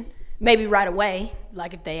interested in. Maybe right away,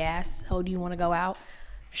 like if they ask, "Oh, do you want to go out?"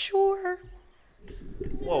 Sure.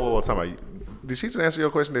 Whoa, time out. Did she just answer your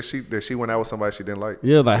question that she went out with somebody she didn't like?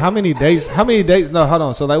 Yeah, like how many dates? No, hold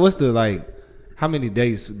on. So like, what's the like? How many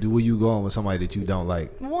dates will you go on with somebody that you don't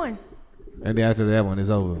like? One. And then after that one is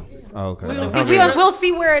over. Oh, okay. We'll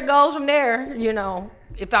see where it goes from there. You know,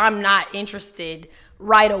 if I'm not interested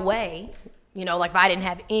right away, you know, like if I didn't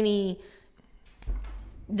have any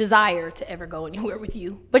desire to ever go anywhere with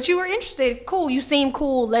you, but you were interested, cool, you seem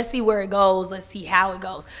cool, let's see where it goes, let's see how it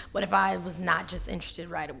goes. But if I was not just interested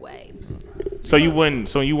right away, so you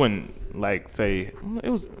wouldn't like say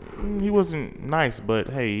he wasn't nice, but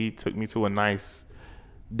hey, he took me to a nice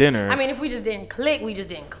dinner. I mean, if we just didn't click, we just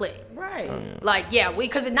didn't click, right? Oh, yeah. Like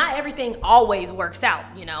because not everything always works out,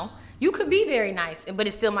 you know. You could be very nice, but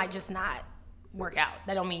it still might just not work out.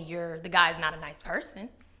 That don't mean the guy's not a nice person.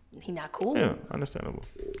 He not cool. Yeah, understandable.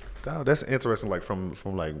 Oh, that's interesting. Like from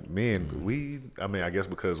like men, I guess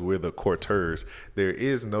because we're the courteurs, there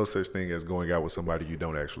is no such thing as going out with somebody you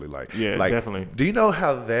don't actually like. Yeah, like, definitely. Do you know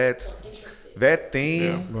how that's that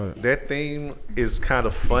theme is kind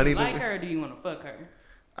of funny. Do you like her or do you want to fuck her?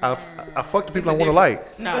 I fuck the people I want to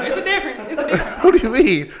like. No, it's a difference. It's a difference. What do you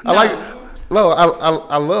mean? No.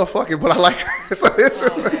 I love fucking, but I like her. So it's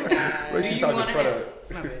just Do you want to have?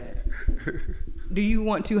 My bad. Do you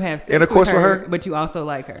want to have sex Intercourse with her, but you also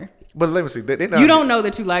like her? But let me see. You don't know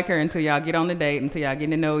that you like her until y'all get on the date, until y'all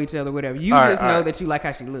getting to know each other, whatever. You just know that you like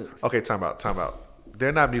how she looks. Okay, time out.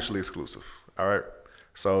 They're not mutually exclusive. All right.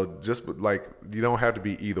 So just like you don't have to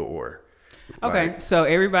be either or. Okay, like, so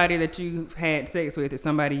everybody that you had sex with is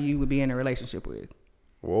somebody you would be in a relationship with.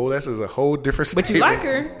 Whoa, that's a whole different statement. But you like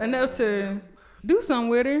her enough to do something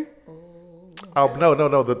with her. Oh no.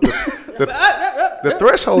 The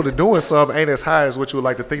threshold of doing something ain't as high as what you would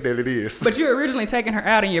like to think that it is. But you're originally taking her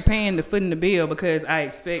out and you're paying the foot in the bill because I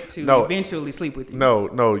expect to eventually sleep with you.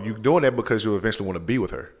 No, you doing that because you eventually want to be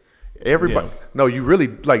with her. Everybody, no, you really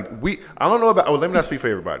like I don't know about. Let me not speak for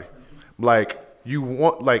everybody. Like you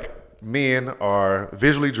want, like men are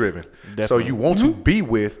visually driven, Definitely. So you want to be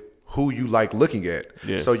with who you like looking at.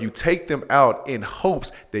 Yes. So you take them out in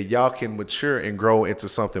hopes that y'all can mature and grow into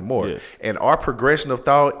something more. Yes. And our progression of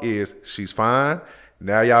thought is she's fine.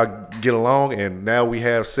 Now y'all get along and now we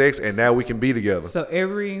have sex and now we can be together. So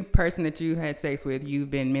every person that you had sex with, you've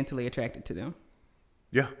been mentally attracted to them.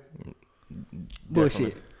 Yeah.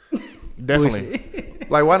 Bullshit. Definitely. Bullshit.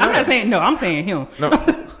 Like why not? I'm not saying no, I'm saying him.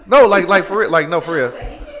 No, like for real. Like no, for real.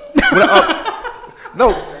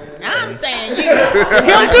 No. I'm saying you.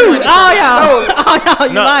 Him too. All y'all,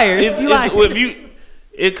 you liars.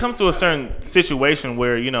 It comes to a certain situation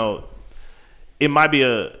where, you know, it might be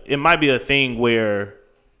a thing where,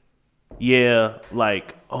 yeah,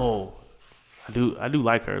 like, oh, I do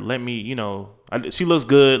like her. Let me, you know, she looks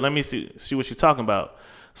good. Let me see what she's talking about.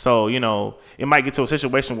 So, you know, it might get to a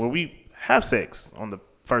situation where we have sex on the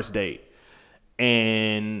first date,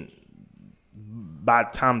 and by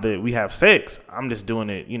the time that we have sex, I'm just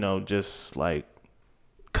doing it, you know, just like,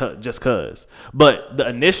 just cause. But the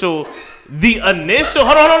initial, hold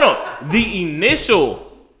on, no. The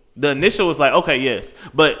initial is like, okay, yes.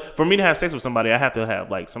 But for me to have sex with somebody, I have to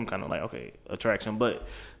have like some kind of like, okay, attraction. But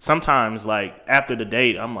sometimes like after the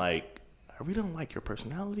date, I'm like, I really don't like your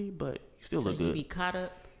personality, but you still look good. You be caught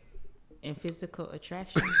up in physical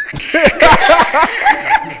attraction.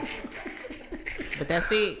 But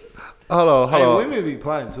that's it. Hold on. Women be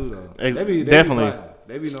plotting too, though. Definitely.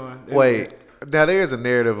 They be knowing. Wait. Now there is a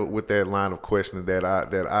narrative with that line of questioning that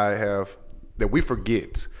I have that we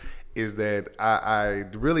forget, is that I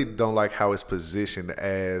really don't like how it's positioned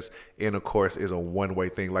as intercourse is a one-way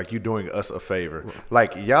thing. Like you're doing us a favor.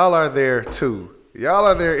 Like y'all are there too. Y'all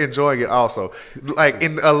are there enjoying it also. Like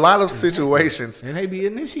in a lot of situations. And they be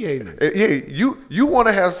initiating it. Yeah, you want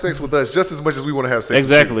to have sex with us just as much as we want to have sex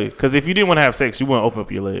exactly. with you. Because if you didn't want to have sex, you wouldn't open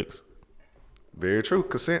up your legs. Very true.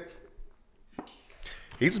 Consent.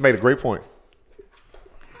 He just made a great point.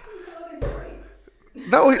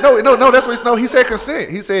 No. That's what he said. Consent.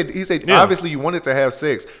 He said. Yeah. Obviously, you wanted to have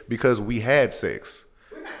sex because we had sex.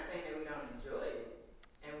 We're not saying that we don't enjoy it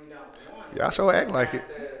and we don't want it. Y'all sure act like it.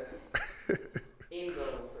 End goal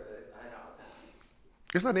for us at all times.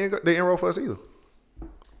 It's not the end roll for us either.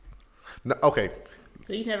 No, okay.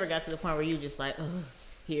 So you never got to the point where you just like, oh,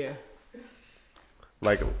 here.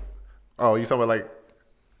 Like, oh, you talking about like?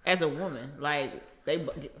 As a woman, like they.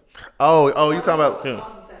 Oh, you talking about? Yeah.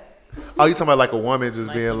 Oh, you talking about like a woman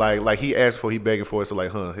just being like he asked for, he begging for it, so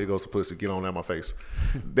like, here goes the pussy, get on out my face.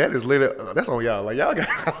 That is literally, that's on y'all. Like y'all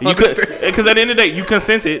got. Because at the end of the day, you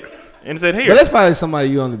consented and said, here. But that's probably somebody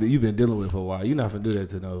you've been dealing with for a while. You're not gonna do that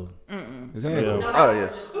to no. Exactly. Yeah. Oh yeah.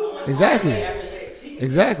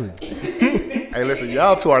 Exactly. Hey, listen,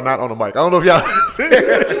 y'all two are not on the mic. I don't know if y'all.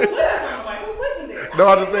 No,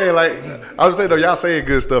 I'm just saying though, y'all saying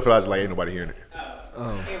good stuff, and I was just like, ain't nobody hearing it.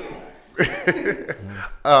 Oh.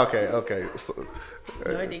 Okay. So,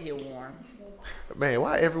 No, it did get warm. man,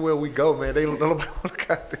 why everywhere we go, man, they don't nobody want to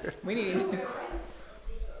got there. We need.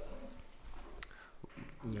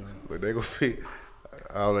 But they're gonna be.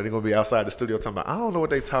 I don't know, they're gonna be outside the studio talking about. I don't know what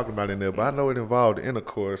they talking about in there, but I know it involved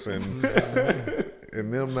intercourse and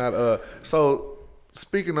and them not. So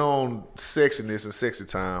speaking on sexiness and sexy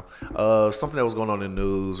time, something that was going on in the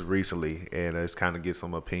news recently, and it's kind of get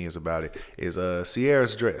some opinions about it, is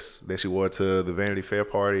Ciara's dress that she wore to the Vanity Fair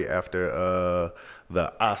party after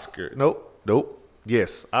the Oscar. Nope.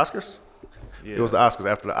 Yes, Oscars. Yeah. It was the Oscars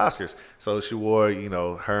after the Oscars. So she wore,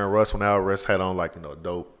 her and Russ went out. Russ had on like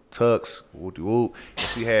dope tux, whoop. And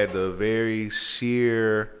she had the very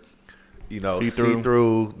sheer,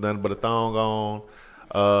 see-through, nothing but a thong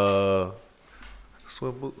on.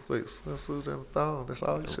 swimsuit and a thong. That's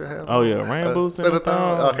all you should have. Oh yeah, rain boots and a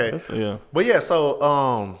thong. Okay. Yeah. But yeah,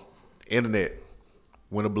 so internet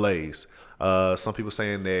went ablaze. Some people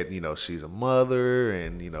saying that she's a mother,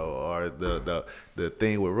 and or the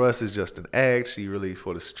thing with Russ is just an act. She really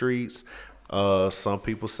for the streets. Some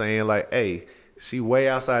people saying like, hey, she way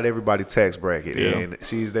outside everybody's tax bracket, and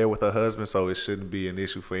she's there with her husband, so it shouldn't be an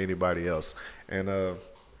issue for anybody else. And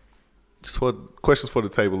just for questions for the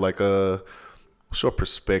table, like what's your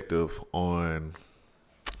perspective on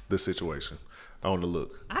this situation, on the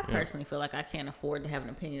look? I personally feel like I can't afford to have an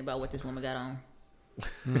opinion about what this woman got on.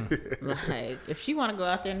 Like, if she want to go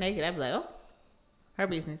out there naked, I'd be like, oh, her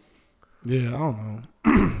business. Yeah, I don't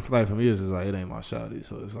know. Like for me, it's just like it ain't my shawty,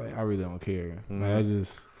 so it's like I really don't care. Like,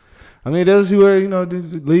 I mean, that's you where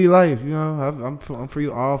lead life. I'm for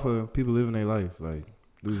you all for people living their life. Like,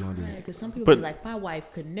 do what you do. Because some people be like, my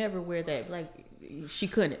wife could never wear that. Like, she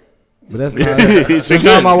couldn't. But that's not, that's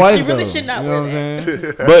not my wife. She really though. should not You know wear what I'm that.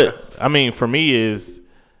 saying? But I mean, for me is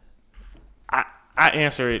I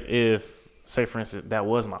answer it if, say for instance, that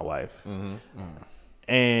was my wife,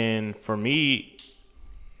 and for me,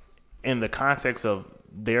 in the context of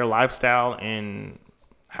their lifestyle and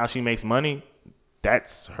how she makes money,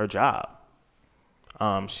 that's her job.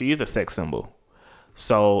 She is a sex symbol.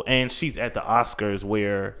 So, and she's at the Oscars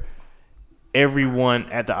where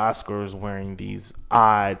everyone at the Oscars wearing these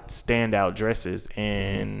odd standout dresses,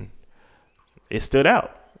 and it stood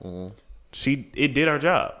out. It did her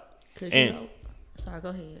job. And sorry, go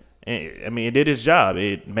ahead. And, I mean, it did its job.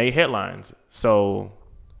 It made headlines. So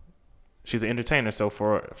she's an entertainer. So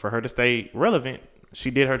for her to stay relevant,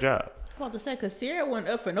 she did her job. I'm about to say, because Sierra wasn't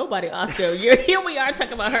up for nobody Oscar. Here we are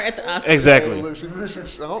talking about her at the Oscars. Exactly. Look,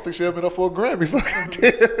 I don't think she ever been up for a Grammy. So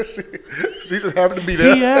she just happened to be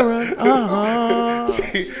there. Sierra.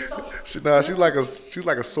 She's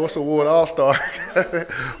like a Source Award All-Star.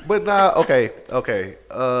 But okay.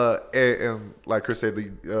 And like Chris said,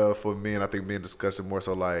 for men, I think men discuss it more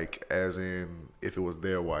so like as in if it was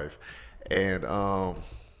their wife. And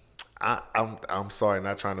I'm sorry,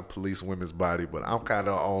 not trying to police women's body, but I'm kind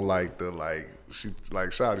of on she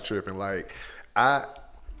shawty tripping. Like I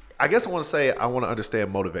guess I want to say I want to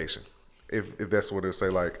understand motivation, if that's what they say.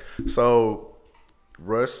 Like, so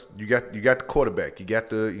Russ, you got the quarterback, you got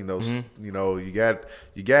the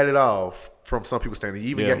you got it all from some people's standing.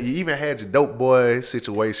 You even had your dope boy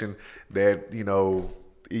situation that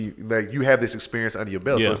like you have this experience under your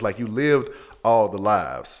belt. So it's like you lived all the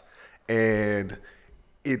lives, and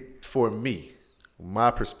for me, my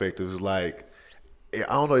perspective is like,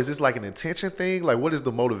 I don't know, is this like an intention thing? Like, what is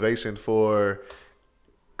the motivation for?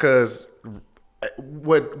 Because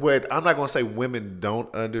what I'm not going to say women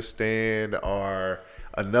don't understand or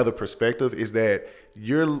another perspective is that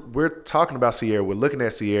we're talking about Sierra, we're looking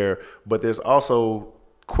at Sierra, but there's also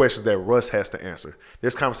questions that Russ has to answer.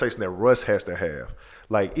 There's conversation that Russ has to have.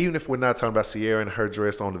 Like, even if we're not talking about Sierra and her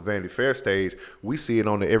dress on the Vanity Fair stage, we see it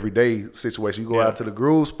on the everyday situation. You go out to the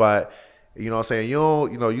groove spot, you know what I'm saying? You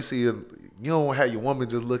don't have your woman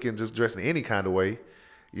just dressed in any kind of way,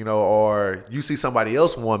 or you see somebody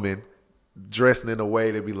else woman dressing in a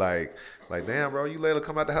way to be like, damn, bro, you let her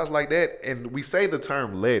come out the house like that? And we say the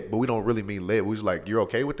term let, but we don't really mean let. We just like, you're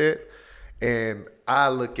okay with that? And I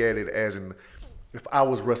look at it as if I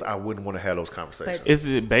was Russ, I wouldn't want to have those conversations. Is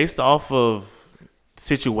it based off of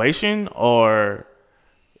situation, or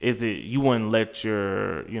is it you wouldn't let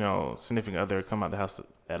your significant other come out the house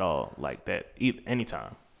at all like that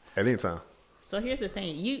anytime? At any time. So here's the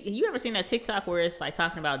thing. You ever seen that TikTok where it's like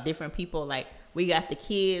talking about different people, like we got the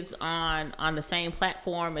kids on the same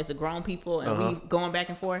platform as the grown people, and we going back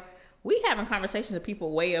and forth. We having conversations with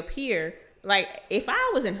people way up here. Like, if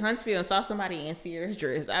I was in Huntsville and saw somebody in Sierra's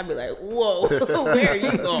dress, I'd be like, whoa, where are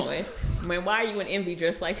you going? I mean, why are you in Envy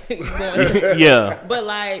dress like you going? Yeah. But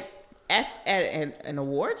like at an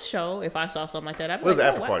awards show, if I saw something like that, I'd be It was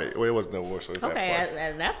like, an after party. Well, it wasn't an awards show. It was okay, after party.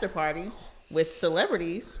 at an after party with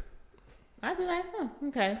celebrities, I'd be like,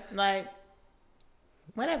 okay, like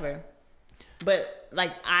whatever. But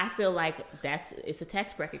like, I feel like it's a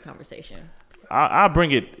tax bracket conversation. I'll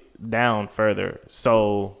bring it down further.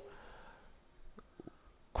 So,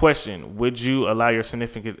 question: would you allow your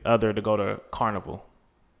significant other to go to Carnival?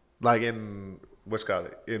 Like in what's called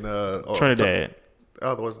it in Trinidad.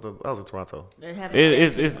 I was in Toronto.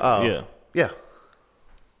 It's yeah. Yeah.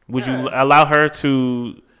 Would you allow her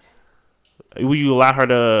to? Would you allow her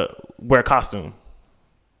to wear a costume?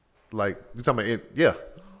 Like you talking about? Yeah.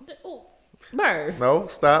 Bird. No,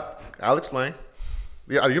 stop. I'll explain.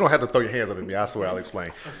 Yeah, you don't have to throw your hands up at me. I swear, I'll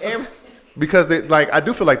explain. Because I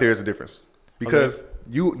do feel like there is a difference. Because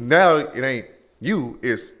it ain't you,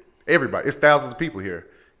 it's everybody. It's thousands of people here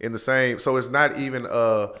in the same. So it's not even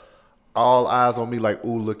all eyes on me like,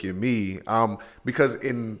 ooh, look at me. Because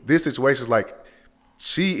in this situation, it's like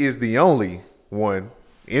she is the only one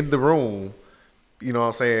in the room, you know what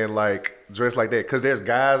I'm saying, like dressed like that. Because there's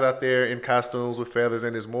guys out there in costumes with feathers,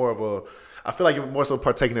 and it's more of a, I feel like you're more so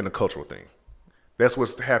partaking in a cultural thing. That's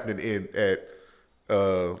what's happening at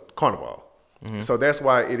Carnival. So that's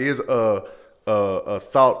why it is a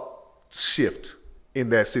thought shift in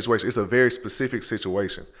that situation. It's a very specific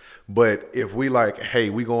situation. But if we like, hey,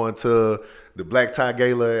 we going to the Black Tie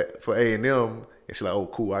Gala for A&M, and she's like, oh,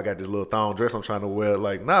 cool, I got this little thong dress I'm trying to wear.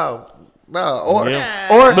 Like, no. Or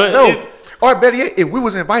better yet, if we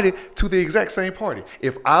was invited to the exact same party.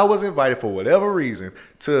 If I was invited for whatever reason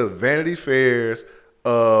to Vanity Fair's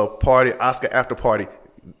party, Oscar after party,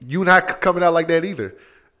 you not coming out like that either.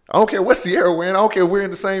 I don't care what Sierra wearing. I don't care if we're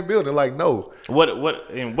in the same building. Like, no. What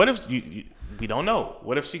if you we don't know.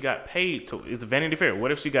 What if she got paid to? It's Vanity Fair.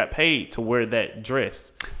 What if she got paid to wear that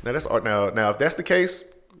dress? Now that's now if that's the case,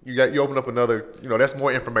 you open up another. That's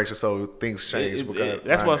more information, so things change.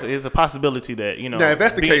 That's why it's a possibility that Now if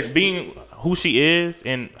that's the case, being who she is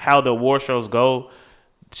and how the award shows go,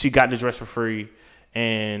 she got the dress for free,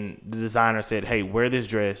 and the designer said, "Hey, wear this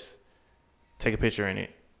dress, take a picture in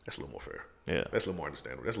it." That's a little more fair. Yeah, that's a little more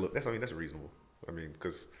understandable. That's reasonable. I mean,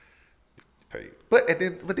 because paid, but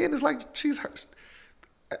then it's like she's hers.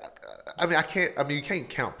 I mean, you can't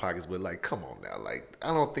count pockets, but like, come on now, like,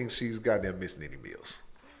 I don't think she's goddamn missing any meals.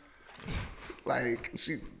 Like,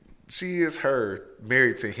 she is her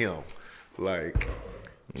married to him. Like,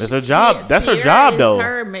 that's her job. That's her job,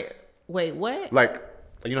 though. Wait, what? Like,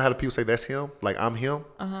 you know how the people say that's him? Like, I'm him.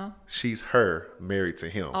 She's her married to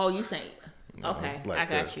him. Oh, you saying? Okay, like, I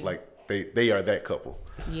got you. Like they are that couple.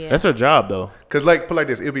 Yeah, that's her job, though. Cause like, put like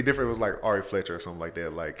this, it'd be different. If it was like Ari Fletcher or something like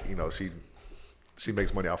that. Like, she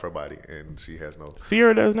makes money off her body and she has no.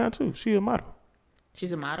 Sierra does now too. She a model.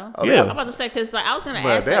 She's a model. Oh, yeah, I'm about to say because like, I was gonna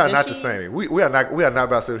But ask. they are not the same. We are not about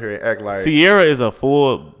to sit here and act like Sierra is a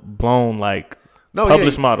full blown like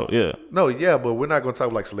published model. Yeah. No, yeah, but we're not gonna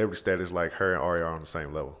talk like celebrity status. Like her and Ari are on the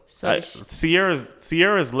same level. So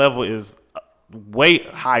Sierra's level is way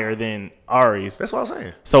higher than Ari's. That's what I was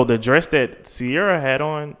saying. So the dress that Sierra had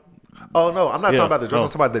on. Oh no, I'm not talking about the dress. I'm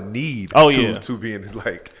talking about the need. To be in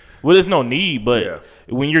like. Well, there's no need, but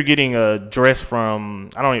when you're getting a dress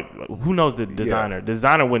from, who knows the designer? Yeah.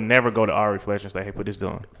 Designer would never go to Ari Fletcher and say, "Hey, put this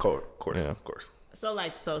on." Of course. So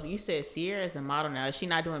you said Sierra is a model now. Is she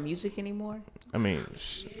not doing music anymore? I mean,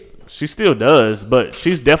 she still does, but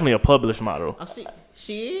she's definitely a published model. Oh,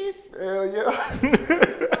 she is? Hell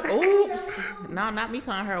yeah. Oops. No, not me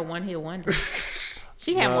calling her a one-hit wonder.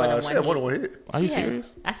 She had more than one hit. She had more than one hit. Are you serious?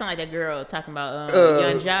 I sound like that girl talking about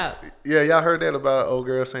Young Jock. Yeah, y'all heard that about old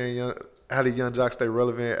girl saying how did Young Jock stay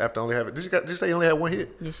relevant after only having? Did you say he only had one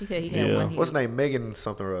hit? Yeah, she said he had one hit. What's her name? Megan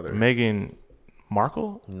something or other. Megan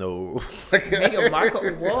Markle? No. Megan Markle.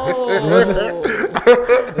 Whoa.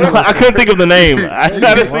 I couldn't think of the name. I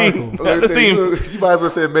gotta see. You might as well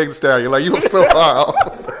say Megan Thee Stallion. Like, you were so far off.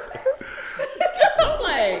 I'm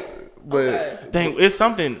like, but dang, it's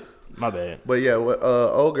something. My bad. But yeah,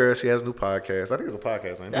 old girl, she has a new podcast. I think it's a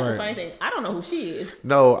podcast. Ain't That's the funny thing. I don't know who she is.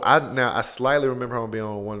 No, I slightly remember her being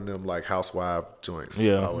on one of them like housewife joints,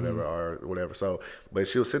 or whatever. So, but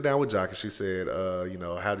she'll sit down with Jock and she said,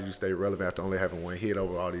 how did you stay relevant after only having one hit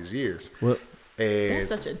over all these years? What? And that's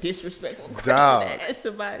such a disrespectful question to ask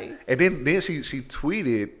somebody. And then she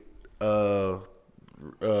tweeted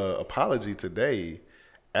apology today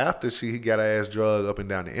after she got her ass drugged up and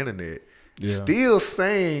down the internet. Yeah. Still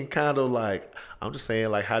saying kind of like, I'm just saying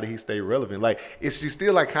like, how did he stay relevant? Like, is she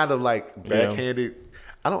still like kind of like backhanded? Yeah.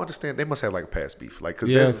 I don't understand. They must have like past beef. Like,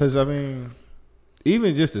 because I mean,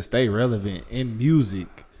 even just to stay relevant in music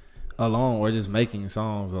alone or just making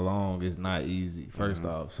songs alone is not easy. First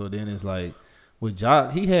off, so then it's like with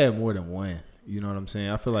Jock, he had more than one. You know what I'm saying?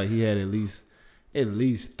 I feel like he had at least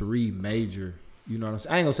three major. You know what I'm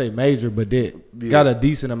saying? I ain't gonna say major, but that got a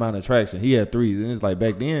decent amount of traction. He had three, and it's like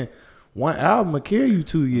back then. One album will carry you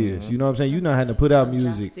 2 years. You know what I'm saying? You not having to put out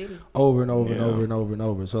music over and over and over and over and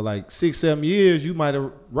over. So like 6-7 years, you might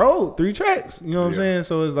have wrote 3 tracks. You know what I'm saying?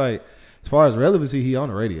 So it's like, as far as relevancy, he on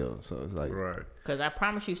the radio. So it's like, right. Because I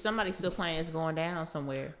promise you, somebody's still playing it's going down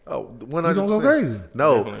somewhere. Oh, 100%. You gonna go crazy?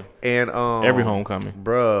 No, definitely. And every homecoming,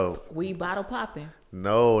 bro. We bottle popping.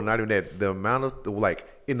 No, not even that. The amount of like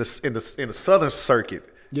in the southern circuit.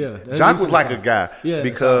 Yeah, Jock was like a guy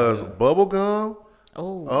because Bubblegum.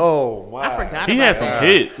 Oh wow! I forgot. He had some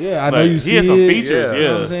hits. Yeah, I know you see he had some it. features. Yeah. You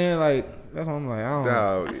know what I'm saying? Like that's what I'm like. I don't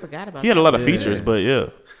know. I forgot about. He had a lot of features, but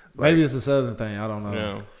maybe it's a southern thing. I don't know.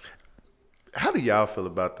 Yeah. How do y'all feel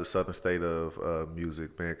about the southern state of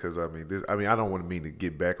music, man? Because I mean, I don't want to mean to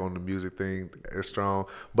get back on the music thing as strong,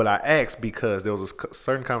 but I asked because there was a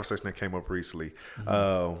certain conversation that came up recently.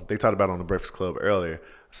 They talked about it on the Breakfast Club earlier.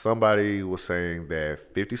 Somebody was saying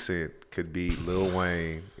that 50 Cent could beat Lil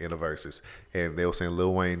Wayne in a versus, and they were saying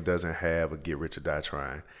Lil Wayne doesn't have a Get Rich or Die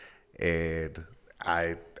Trying, and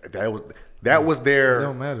that was their. It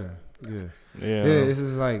don't matter. Yeah. It's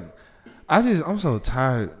just like I'm so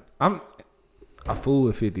tired. I fool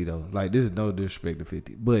with 50 though. Like, this is no disrespect to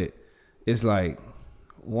 50, but it's like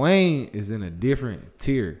Wayne is in a different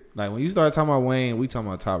tier. Like, when you start talking about Wayne, we talking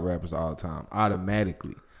about top rappers all the time,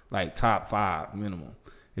 automatically. Like, top 5 minimum.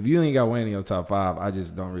 If you ain't got Wayne in your top 5, I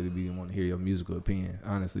just don't really be want to hear your musical opinion,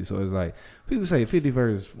 honestly. So it's like people say 50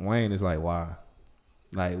 versus Wayne is like, why?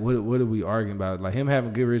 Like, what are we arguing about? Like, him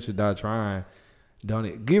having Get Rich or Die Trying, don't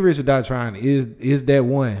it? Get Rich or Die Trying is that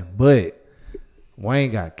one, but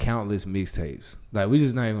Wayne got countless mixtapes. Like, we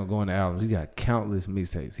just not even gonna go into albums. He got countless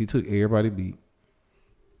mixtapes. He took everybody beat.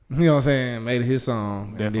 You know what I'm saying? Made it his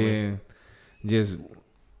song. Definitely. And then just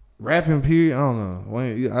rapping, period. I don't know.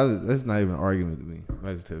 Wayne, that's not even an argument to me.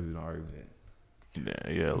 I just tell you, don't argue with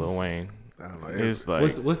that. Yeah, Lil Wayne. I don't know. It's like,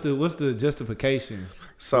 what's the justification?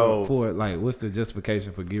 For like, what's the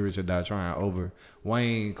justification for Get Rich or Die Trying over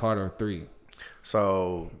Wayne Carter 3?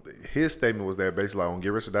 So his statement was that basically on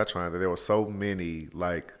Get Rich or Die Trying that there were so many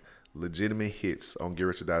like legitimate hits on Get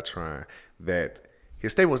Rich or Die Trying that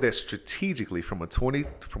his statement was that strategically from a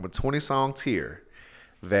 20 song tier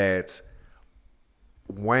that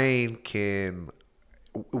Wayne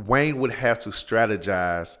would have to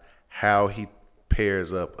strategize how he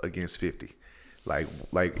pairs up against 50. Like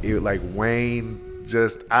Wayne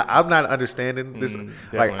just I'm not understanding this.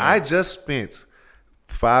 Like, I just spent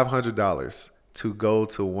 $500 to go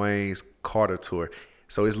to Wayne's Carter tour.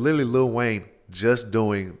 So it's literally Lil Wayne just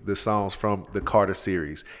doing the songs from the Carter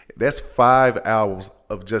series. That's 5 albums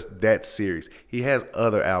of just that series. He has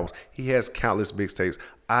other albums. He has countless mixtapes.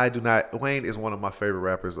 Wayne is one of my favorite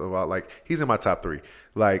rappers of all. Like, he's in my top 3.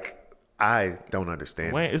 Like, I don't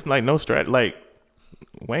understand. Wayne, it's like no strat. Like,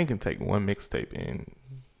 Wayne can take one mixtape and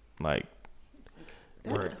like.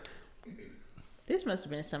 This must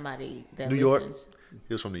have been somebody that New York. listens.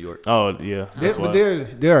 He was from New York. Oh yeah, but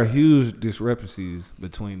there are huge discrepancies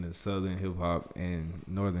between the Southern hip hop and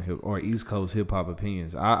Northern hip or East Coast hip hop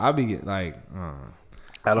opinions. I be like,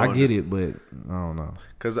 I get it, but I don't know.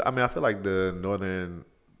 Because I mean, I feel like the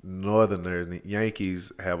Northerners,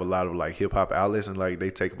 Yankees, have a lot of like hip hop outlets, and like they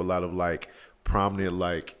take up a lot of like prominent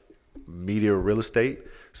like media real estate.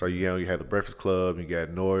 So you have the Breakfast Club, you got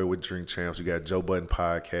Nori with Drink Champs, you got Joe Budden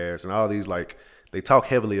podcast, and all these like they talk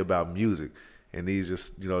heavily about music. And these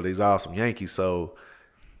just, these awesome Yankees. So,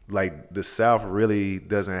 like, the South really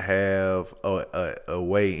doesn't have a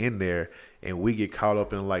way in there. And we get caught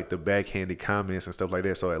up in, like, the backhanded comments and stuff like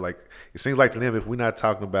that. So, like, it seems like to them, if we're not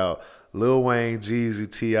talking about Lil Wayne,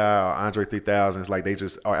 Jeezy, T.I., or Andre 3000, it's like they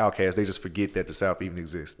just are outcasts. They just forget that the South even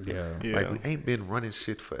exists. Yeah. Like, we ain't been running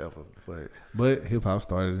shit forever. But hip-hop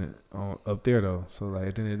started up there, though. So, like,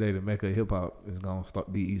 at the end of the day, the mecca of hip-hop is going to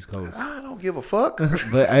be East Coast. I don't give a fuck.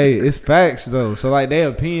 But, hey, it's facts, though. So, like, their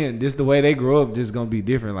opinion, just the way they grew up, just going to be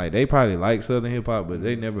different. Like, they probably like Southern hip-hop, but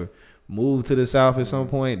they never moved to the South at some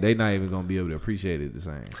point. They not even going to be able to appreciate it the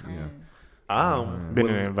same. Been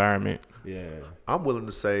in an environment. Yeah. I'm willing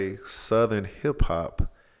to say Southern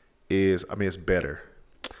hip-hop is, it's better.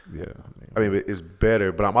 Yeah. It's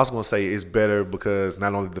better, but I'm also going to say it's better because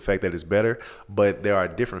not only the fact that it's better, but there are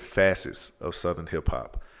different facets of Southern hip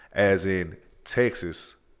hop. As in,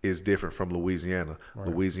 Texas is different from Louisiana. Right.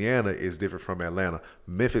 Louisiana is different from Atlanta.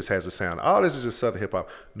 Memphis has a sound. All this is just Southern hip hop.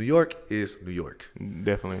 New York is New York.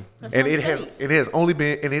 Definitely. And it has only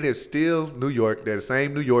been, and it is still New York. That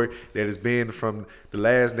same New York that has been from the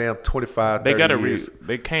last damn 25, 30 years.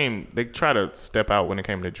 They try to step out when it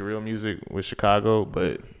came to drill music with Chicago,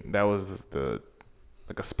 but that was a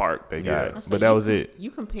spark they got. So but that was it. You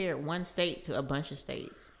compared one state to a bunch of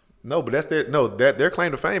states. No, but their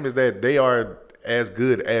claim to fame is that they are as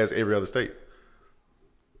good as every other state.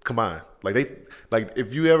 Come on.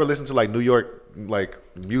 If you ever listen to like New York like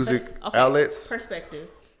music outlets. Perspective.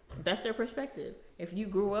 That's their perspective. If you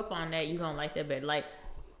grew up on that, you're gonna like that better. Like,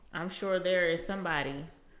 I'm sure there is somebody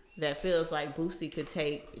that feels like Boosie could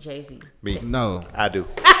take Jay-Z. Me. No. I do.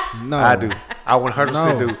 No. I do. I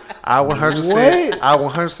 100% do. I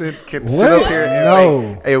 100% can sit What? up here and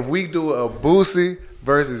No. if we do a Boosie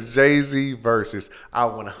versus Jay-Z versus, I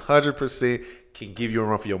 100% can give you a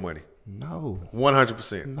run for your money. No.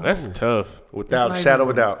 100%. No. That's tough. Without a shadow of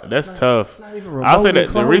a doubt. That's tough. Not even I'll say that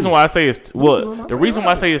remotely the reason why I say it's Boosie's one of my the reason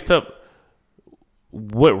why I say it's tough.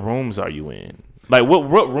 what rooms are you in? Like,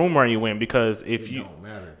 what room are you in? Because if you don't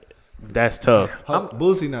matter. That's tough.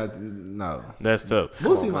 Boosie no. That's tough.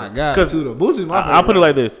 Boosie my guy too though. Boosie my favorite. I'll put it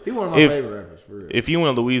like this. He one of my favorite rappers for real. If you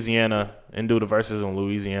in Louisiana and do the verses in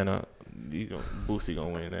Louisiana, Boosie gonna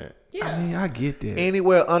win that. Yeah. I mean, I get that.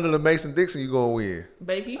 Anywhere under the Mason-Dixon, you gonna win.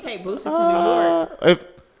 But if you take Boosie to New York,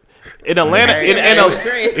 In Atlanta,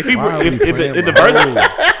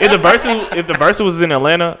 if the verse was in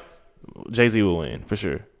Atlanta, Jay-Z will win for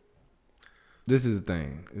sure. This is the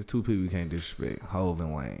thing. There's two people you can't disrespect: Hov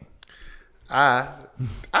and Wayne. I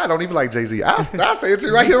don't even like Jay-Z. I'll say it to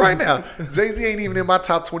you right here, right now. Jay-Z ain't even in my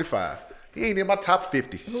top 25. He ain't in my top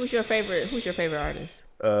 50. Who's your favorite artist?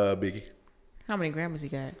 Biggie. How many Grammys he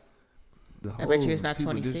got? I bet you it's not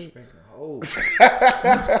 26.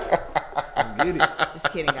 Get it.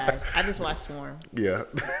 Just kidding, guys. I just watched Swarm. Yeah.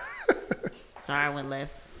 Sorry, I went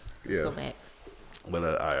left. Let's go back. But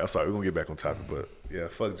all right, I'm sorry. We're gonna get back on topic, but yeah,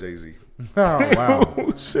 fuck Jay-Z. Oh wow.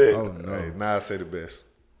 Oh shit. Oh no. Hey, now I say the best.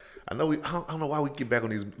 I know I don't know why we get back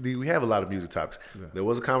on these. We have a lot of music topics. Yeah. There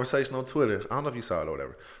was a conversation on Twitter. I don't know if you saw it or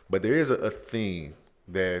whatever, but there is a theme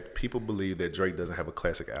that people believe that Drake doesn't have a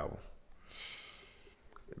classic album.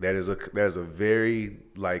 That is a very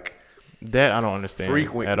that I don't understand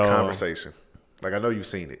frequent at all. Conversation. Like I know you've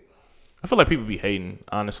seen it. I feel like people be hating.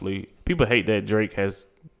 Honestly, people hate that Drake has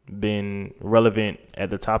been relevant at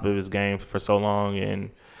the top of his game for so long,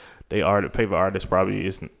 and favorite artist probably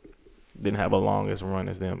didn't have a longest run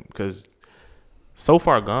as them, because So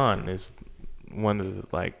Far Gone is one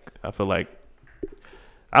of the, I feel like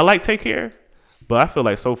I like Take Care, but I feel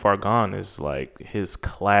like So Far Gone is like his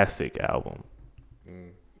classic album.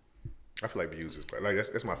 I feel like Views is like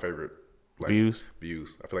that's my favorite. Views.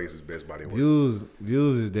 I feel like it's his best body work.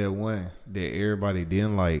 Views is that one that everybody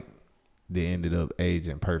didn't like. That ended up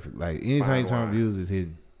aging perfect. Like anytime you turn Views is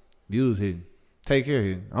hidden. Views hidden. Take Care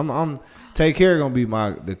hidden. I'm Take Care gonna be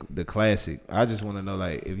the classic. I just want to know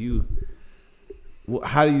if you.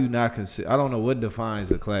 How do you not consider? I don't know what defines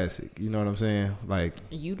a classic. You know what I'm saying?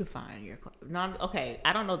 You define your. No, okay.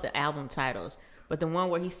 I don't know the album titles, but the one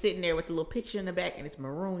where he's sitting there with the little picture in the back and it's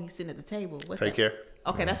maroon. He's sitting at the table. What's Take that? Care.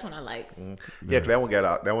 Okay, that's one I like. Yeah, cause that one got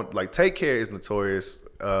out. That one Take Care is notorious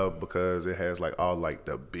because it has all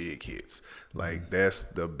the big hits. That's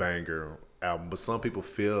the banger album. But some people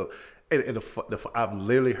feel, and I've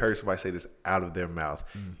literally heard somebody say this out of their mouth.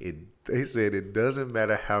 They said it doesn't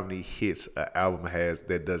matter how many hits an album has,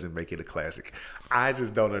 that doesn't make it a classic. I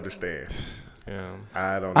just don't understand. Yeah,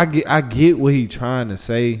 I get what he's trying to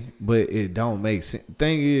say, but it don't make sense.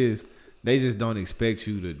 Thing is, they just don't expect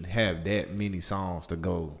you to have that many songs to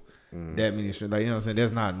go, that many strings. You know what I'm saying?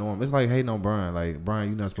 That's not normal. It's like hating on Brian. Brian,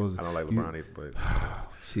 you're not supposed to. I don't like LeBron either, but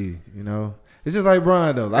it's just like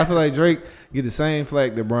Brian though. I feel like Drake get the same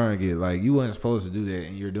flack that Brian get. You wasn't supposed to do that,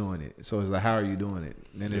 and you're doing it. So it's like, how are you doing it?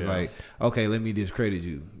 And then it's okay, let me discredit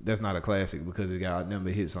you. That's not a classic because it got a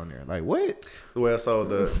number of hits on there. What? Well, so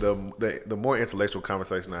the more intellectual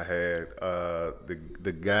conversation I had,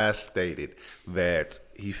 the guy stated that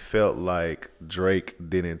he felt like Drake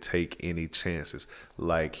didn't take any chances.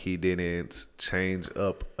 He didn't change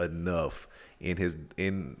up enough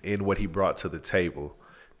in what he brought to the table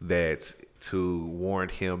that to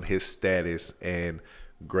warrant him his status and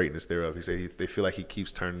greatness thereof. He said they feel like he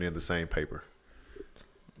keeps turning in the same paper.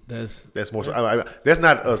 That's more. That's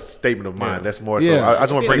not a statement of mine. That's more. So I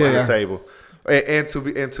just want to bring it to the table, and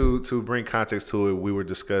to bring context to it. We were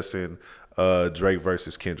discussing Drake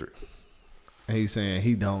versus Kendrick. And he's saying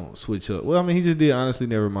he don't switch up. Well, he just did Honestly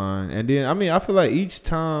Nevermind, and then I feel like each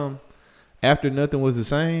time after Nothing Was the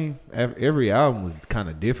Same, every album was kind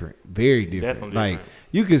of different, very different. Definitely different.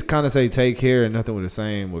 You could kind of say Take Care and Nothing Was the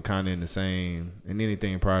Same were kind of in the same, and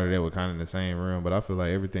anything prior to that were kind of in the same realm. But I feel like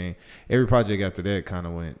every project after that kind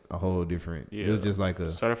of went a whole different. Yeah. It was just like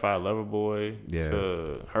a Certified Lover Boy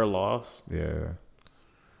to Her Loss. Yeah.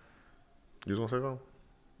 You just want to say something?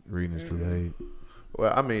 Reading is too late.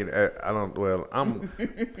 Well, I don't. Well,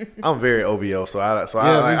 I'm very OVO, so I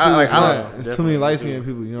don't. It's too many light skinned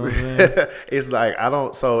people. You know what I'm saying? It's like I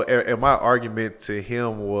don't. So, and my argument to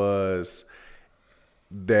him was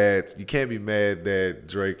that you can't be mad that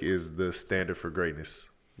Drake is the standard for greatness.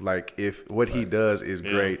 If what he does is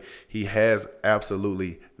great, he has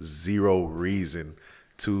absolutely zero reason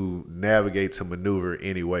to navigate, to maneuver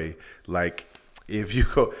anyway. If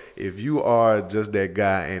you are just that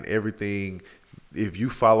guy and everything. If you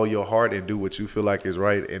follow your heart and do what you feel like is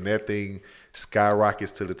right, and that thing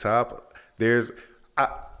skyrockets to the top,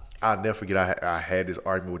 I'll never forget. I had this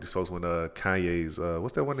argument with these folks when Kanye's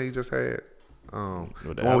what's that one that he just had? The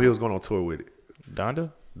one where he was going on tour with it.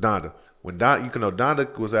 Donda. when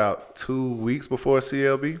Donda was out 2 weeks before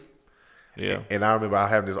CLB. Yeah. And I remember I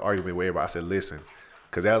having this argument with everybody. I said, listen,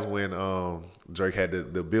 because that was when Drake had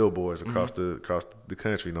the billboards across the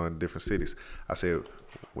country, in different cities. I said,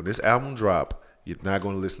 when this album drop, you're not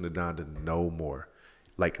going to listen to Donda no more.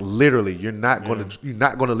 Like literally, you're not going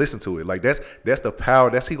to listen to it. Like that's the power.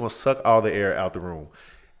 He going to suck all the air out the room.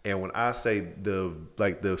 And when I say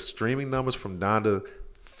the streaming numbers from Donda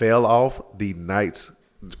fell off the nights,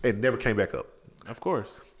 it never came back up. Of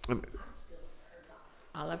course.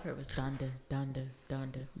 All I heard was Donda.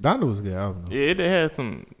 Donda was a good album. Yeah, it had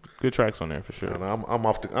some good tracks on there for sure. No, I'm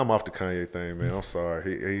off the Kanye thing, man. I'm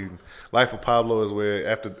sorry. He Life of Pablo is where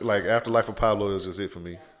after Life of Pablo is just it for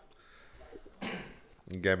me.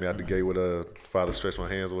 He got me out the gate with a Father Stretch My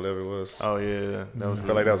Hands or whatever it was. Oh yeah, that was I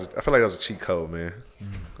felt like that was a cheat code, man.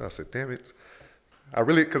 I said, damn it. I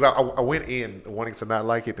really, because I went in wanting to not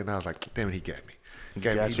like it, and I was like, damn it, he got me.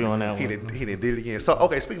 Got you on that He one. didn't did it again. So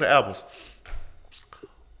okay, speaking of albums,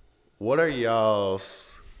 what are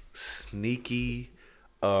y'all's sneaky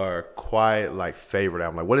or quiet favorite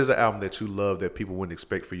album? Like, what is an album that you love that people wouldn't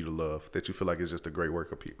expect for you to love, that you feel like is just a great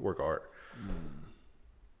work of art?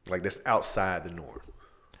 Like that's outside the norm.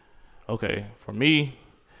 Okay, for me,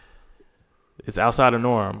 it's outside the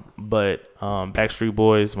norm, but Backstreet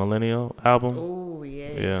Boys' Millennial album. Oh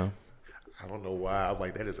yes. Yeah. I don't know why. I'm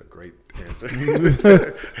like, that is a great answer. That's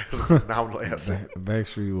a phenomenal answer.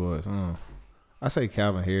 Backstreet Boys. I say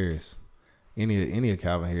Calvin Harris. Any of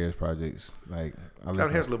Calvin Harris projects. Like Calvin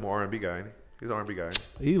Harris a little more R&B guy, ain't he? He's an R&B guy.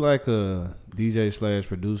 He like a DJ /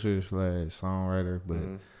 producer / songwriter, but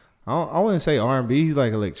I wouldn't say R&B. He's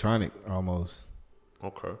like electronic almost.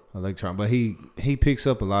 Okay. Electronic, but he picks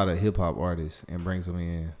up a lot of hip hop artists and brings them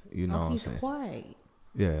in. You know what I'm He's saying? white.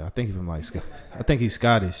 Yeah, I think I think he's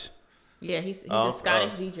Scottish. Yeah, he's a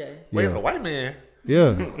Scottish DJ. Wait, it's Yeah. a white man.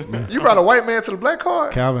 Yeah, You brought a white man to the black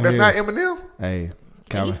card? Calvin That's Harris. not Eminem? hey, And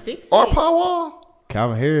Calvin he's 6'6". Or Paul Wall?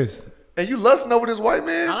 Calvin Harris. And you lusting over this white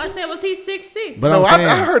man? All I said was he's 6'6". But No, I'm saying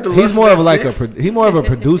I heard the he's list more of of that like six. he's more of a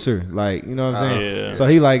producer, like you know what I'm saying. Yeah. So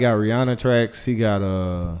he got Rihanna tracks. He got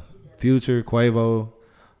Future, Quavo,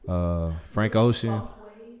 Frank Ocean.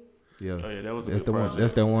 Yeah, Oh yeah, that was a that's good the one. project.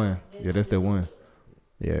 That's the one. Yeah, that's the one.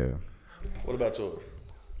 Yeah. What about yours?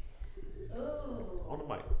 On the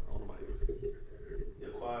mic.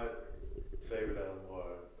 Your quiet favorite album or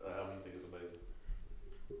album you think is amazing?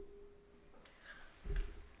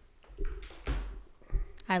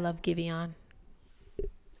 I love Giveon.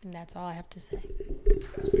 And that's all I have to say.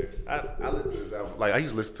 That's fair. I listen to this album. Like I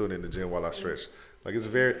used to listen to it in the gym while I stretch. Like it's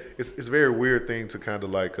a very weird thing to kind of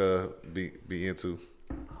like be into.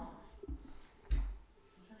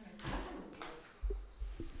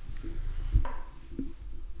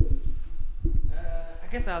 I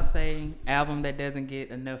guess I'll say album that doesn't get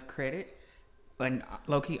enough credit, but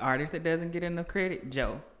low-key artist that doesn't get enough credit,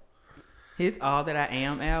 Joe. His All That I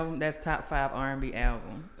Am album, that's top 5 R&B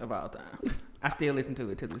album of all time. I still listen to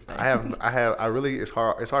it to this day. I really, it's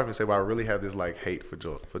hard for me to say, but I really have this like hate for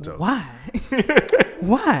Joe. Why?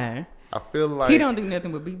 Why? I feel like He don't do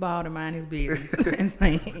nothing but be bald and mind his business and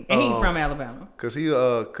sing. And he from Alabama. Cause he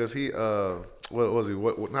what was he?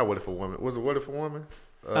 What not What If a Woman? Was it What If a Woman?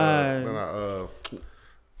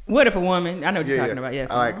 What If a Woman? I know what you're talking about.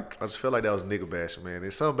 Yes. I just feel like that was nigga bashing, man.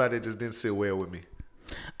 There's something about it just didn't sit well with me.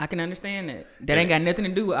 I can understand that. That ain't got nothing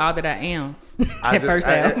to do with All That I Am. But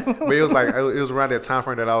album. it was like it was around that time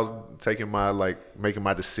frame that I was making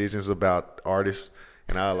my decisions about artists,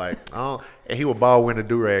 and I was like, and he was bald wearing a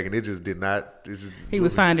do rag, and it just did not. He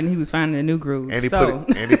was finding a new groove. and he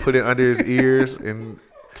put it under his ears and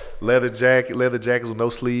leather jackets with no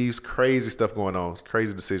sleeves, crazy stuff going on,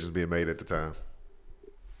 crazy decisions being made at the time.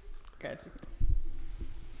 Gotcha.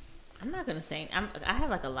 I'm not gonna say I have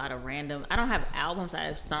like a lot of random. I don't have albums. I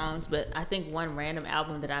have songs, but I think one random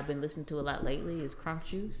album that I've been listening to a lot lately is Crunk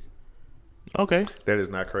Juice. Okay. That is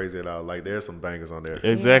not crazy at all. Like there's some bangers on there.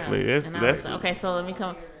 Exactly. Yeah. That's And I was like, okay. So let me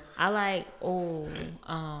come. I like old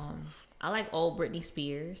Britney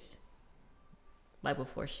Spears. Like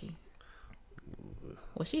before she.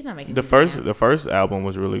 Well, she's not making the music now. first album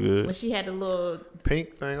was really good. When she had the little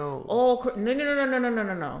Pink thing on.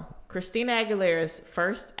 no. Christina Aguilera's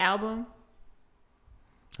first album,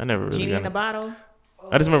 I never really Genie got in a it. Bottle.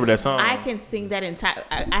 I just remember that song. I can sing that entire.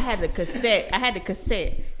 I had the cassette,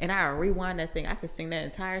 and I rewind that thing. I could sing that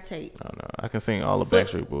entire tape. I don't know. I can sing all the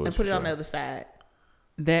Backstreet Boys and put it for on the sure. other side.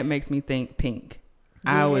 That makes me think Pink.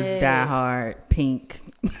 I was Yes. diehard Pink.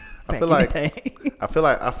 I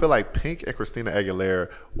feel like Pink and Christina Aguilera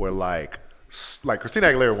were like Christina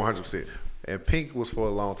Aguilera 100%, And Pink was for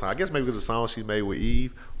a long time. I guess maybe the song she made with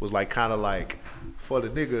Eve was like kind of like for the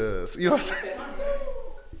niggas. You know what I'm saying?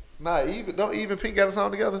 Nah, don't Eve and Pink got a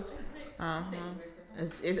song together?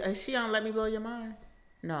 Is she on Let Me Blow Your Mind?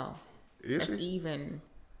 No. Is That's she? even.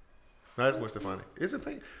 No, that's Gwen Stefani. Is it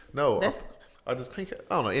Pink? No. I just Pink.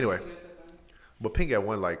 I don't know. Anyway, but Pink had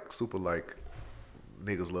one like super like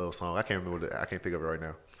niggas love song. I can't remember. I can't think of it right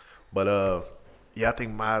now. But yeah, I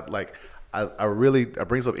think my like I really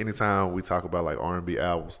brings up anytime we talk about like R&B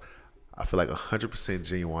albums. I feel like 100%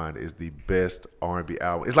 Genuine is the best R&B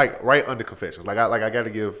album. It's like right under Confessions. Like I got to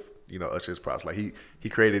give Usher his props. Like he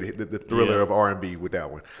created the thriller of R&B with that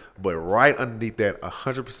one. But right underneath that,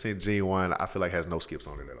 100% Genuine, I feel like has no skips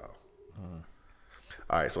on it at all.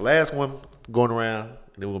 All right, so last one going around, and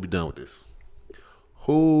then we're gonna be done with this.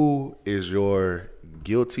 Who is your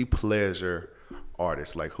guilty pleasure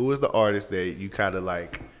artist? Like, who is the artist that you kind of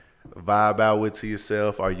like vibe out with to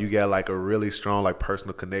yourself, or you got like a really strong like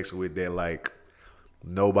personal connection with that like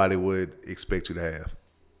nobody would expect you to have?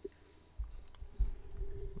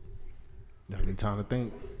 Y'all need time to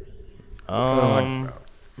think. Um,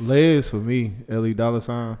 Les for me, L.E. Dollar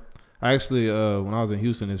Sign. I actually, when I was in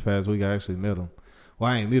Houston this past week, I actually met him.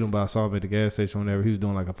 Well, I ain't meet him, but I saw him at the gas station whenever he was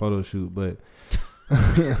doing like a photo shoot. But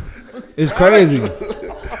it's crazy.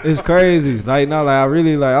 It's crazy. Like, no, like I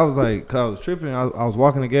really like. I was like, cause I was tripping. I was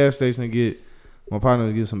walking to the gas station to get my partner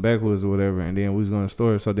to get some backwoods or whatever, and then we was going to the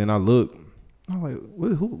store. So then I looked. I'm like,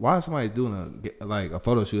 why is somebody doing a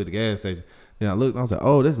photo shoot at the gas station? Then I looked. And I was like,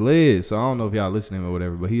 oh, that's Les. So I don't know if y'all listen to him or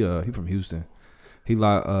whatever, but he from Houston. He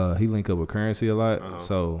link up with Currency a lot. Uh-huh.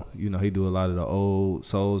 So he do a lot of the old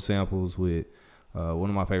soul samples with. One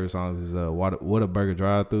of my favorite songs is What a Burger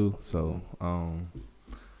Drive Through. So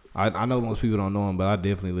I know most people don't know him, but I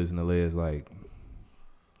definitely listen to Les like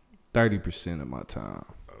 30% of my time.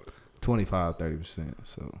 25-30%.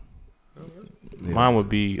 So mine would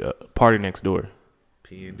be Party Next Door.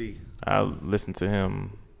 P&D. I listen to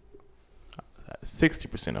him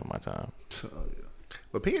 60% of my time.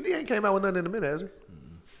 But P&D ain't came out with nothing in a minute, has he?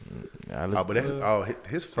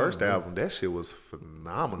 His first album, that shit was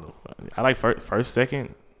phenomenal. I like first,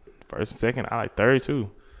 second. I like third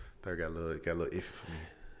too. Third got a little iffy for me.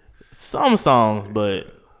 Some songs,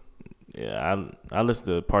 but yeah, I listen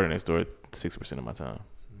to Party Next Door 60% of my time.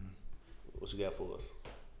 What you got for us?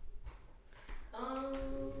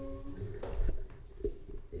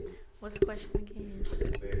 What's the question again?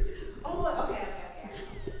 Oh, okay.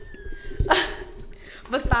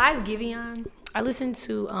 Besides Giveon, I listen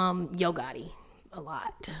to Yo Gotti a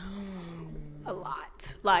lot.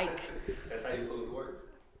 Like, that's how you put it to work?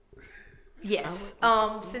 Yes.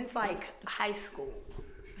 Since like high school.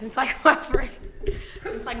 Since like my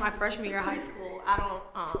freshman year of high school,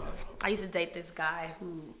 I used to date this guy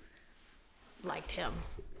who liked him,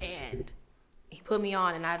 and he put me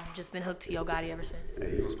on, and I've just been hooked to Yo Gotti ever since.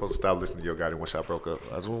 Hey, you were supposed to stop listening to Yo Gotti once y'all broke up.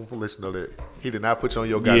 I just want to let you know that he did not put you on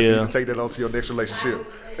Yo Gotti. Yeah. You can take that on to your next relationship.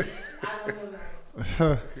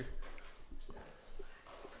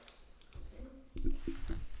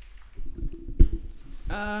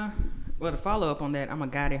 Well, to follow up on that, I'm a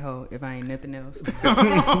Gotti hoe if I ain't nothing else.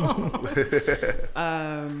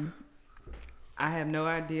 I have no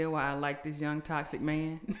idea why I like this young toxic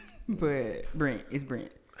man, but it's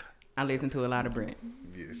Brent. I listen to a lot of Brent.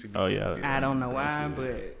 Yeah, I don't know why,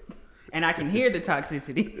 but and I can hear the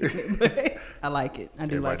toxicity, but I like it. I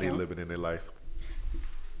do like it. Everybody living in their life.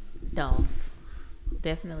 Dolph,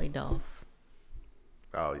 definitely Dolph.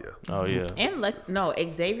 Oh yeah.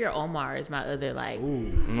 And Xavier Omar is my other like.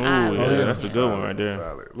 That's a good one right there.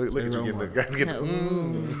 Solid. Look at you getting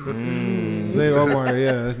the. Xavier Omar,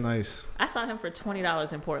 yeah, that's nice. I saw him for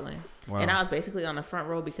 $20 in Portland, and I was basically on the front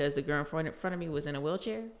row because the girl in front of me was in a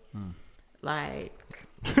wheelchair. Like.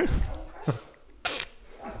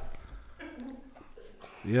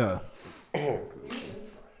 Yeah.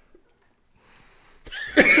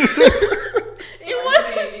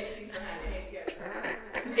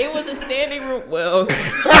 It was a standing room. Well, y'all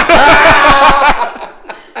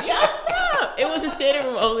stop. It was a standing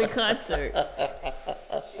room only concert. That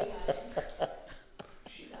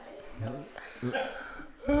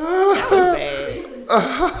was bad.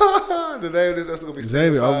 The name of this episode gonna be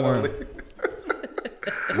Xavier Omar.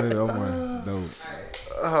 Xavier Omar, dope.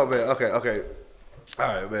 Oh man, okay. All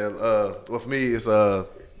right, man. Well, for me, it's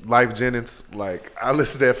Life Jennings. Like, I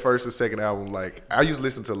listened to that first and second album. Like, I used to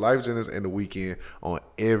listen to Life Jennings and The Weeknd on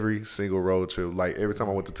every single road trip. Like, every time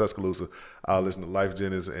I went to Tuscaloosa, I would listen to Life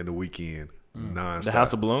Jennings and The Weeknd nonstop. The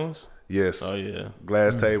House of Balloons? Yes. Oh yeah.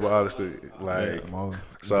 Glass Table, all the stuff. Like,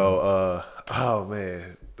 so. Oh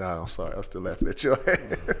man. I'm sorry. I'm still laughing at your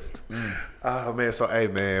ass. Oh man. So hey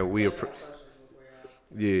man,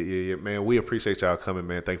 Yeah, man. We appreciate y'all coming,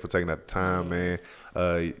 man. Thank you for taking that time, man.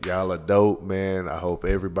 Y'all are dope, man. I hope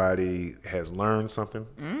everybody has learned something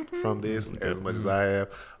from this as much as I have.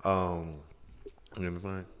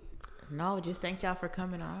 Anything? No, just thank y'all for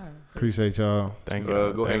coming on. Appreciate y'all. Thank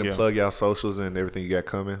you. Go ahead and plug y'all socials and everything you got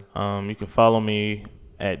coming. You can follow me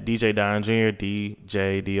at DJ Don Jr.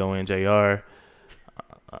 DJDonJR.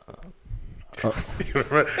 You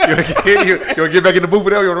wanna get back in the booth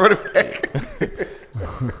with that? You wanna run it back?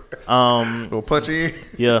 We'll punch in.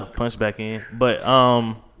 Yeah, punch back in. But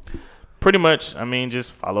pretty much, I mean,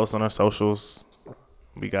 just follow us on our socials.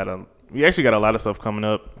 We actually got a lot of stuff coming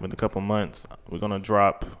up in a couple months. We're gonna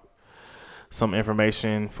drop some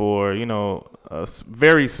information for, a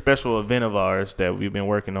very special event of ours that we've been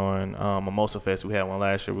working on. Mimosa Fest, we had one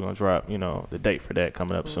last year. We're going to drop, the date for that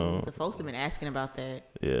coming up soon. The folks have been asking about that.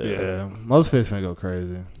 Yeah. Most Fest finna go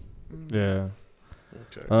crazy. Yeah.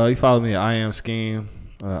 Okay. You follow me at I am Skeme.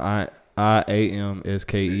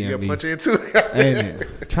 IAMSKEME. You got punch in too. Ain't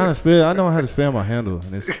it? Trying to spell. I know how to spell my handle.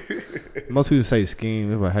 And most people say Skeme.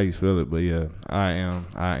 It's about how you spell it. But yeah, I am.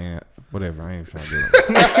 Whatever. I ain't trying to do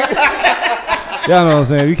it. Y'all know what I'm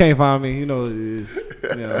saying. If you can't find me, you know what it is.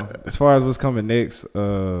 As far as what's coming next,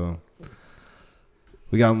 we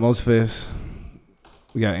got Most Fest.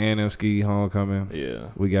 We got A&M Ski Homecoming. Yeah.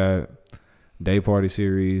 We got Day Party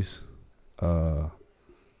Series.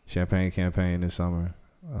 Champagne Campaign this summer.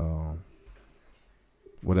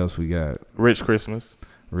 What else we got? Rich Christmas.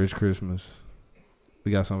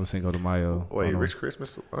 We got something Cinco de Mayo. Wait, Rich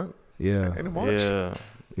Christmas? What? Yeah. In March?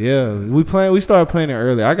 Yeah. We started playing it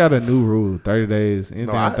early. I got a new rule: 30 days.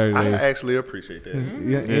 Anything under 30 days. I actually appreciate that.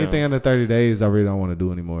 Anything under 30 days, I really don't want to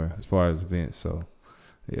do anymore as far as events. So,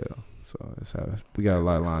 yeah. So that's how we got a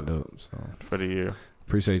lot lined up. So for the year.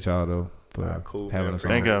 Appreciate y'all though for having us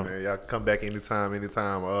on. Thank you, man. Y'all come back anytime.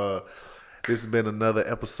 This has been another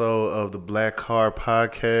episode of the Black Card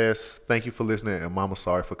Podcast. Thank you for listening, and Mama,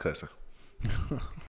 sorry for cussing.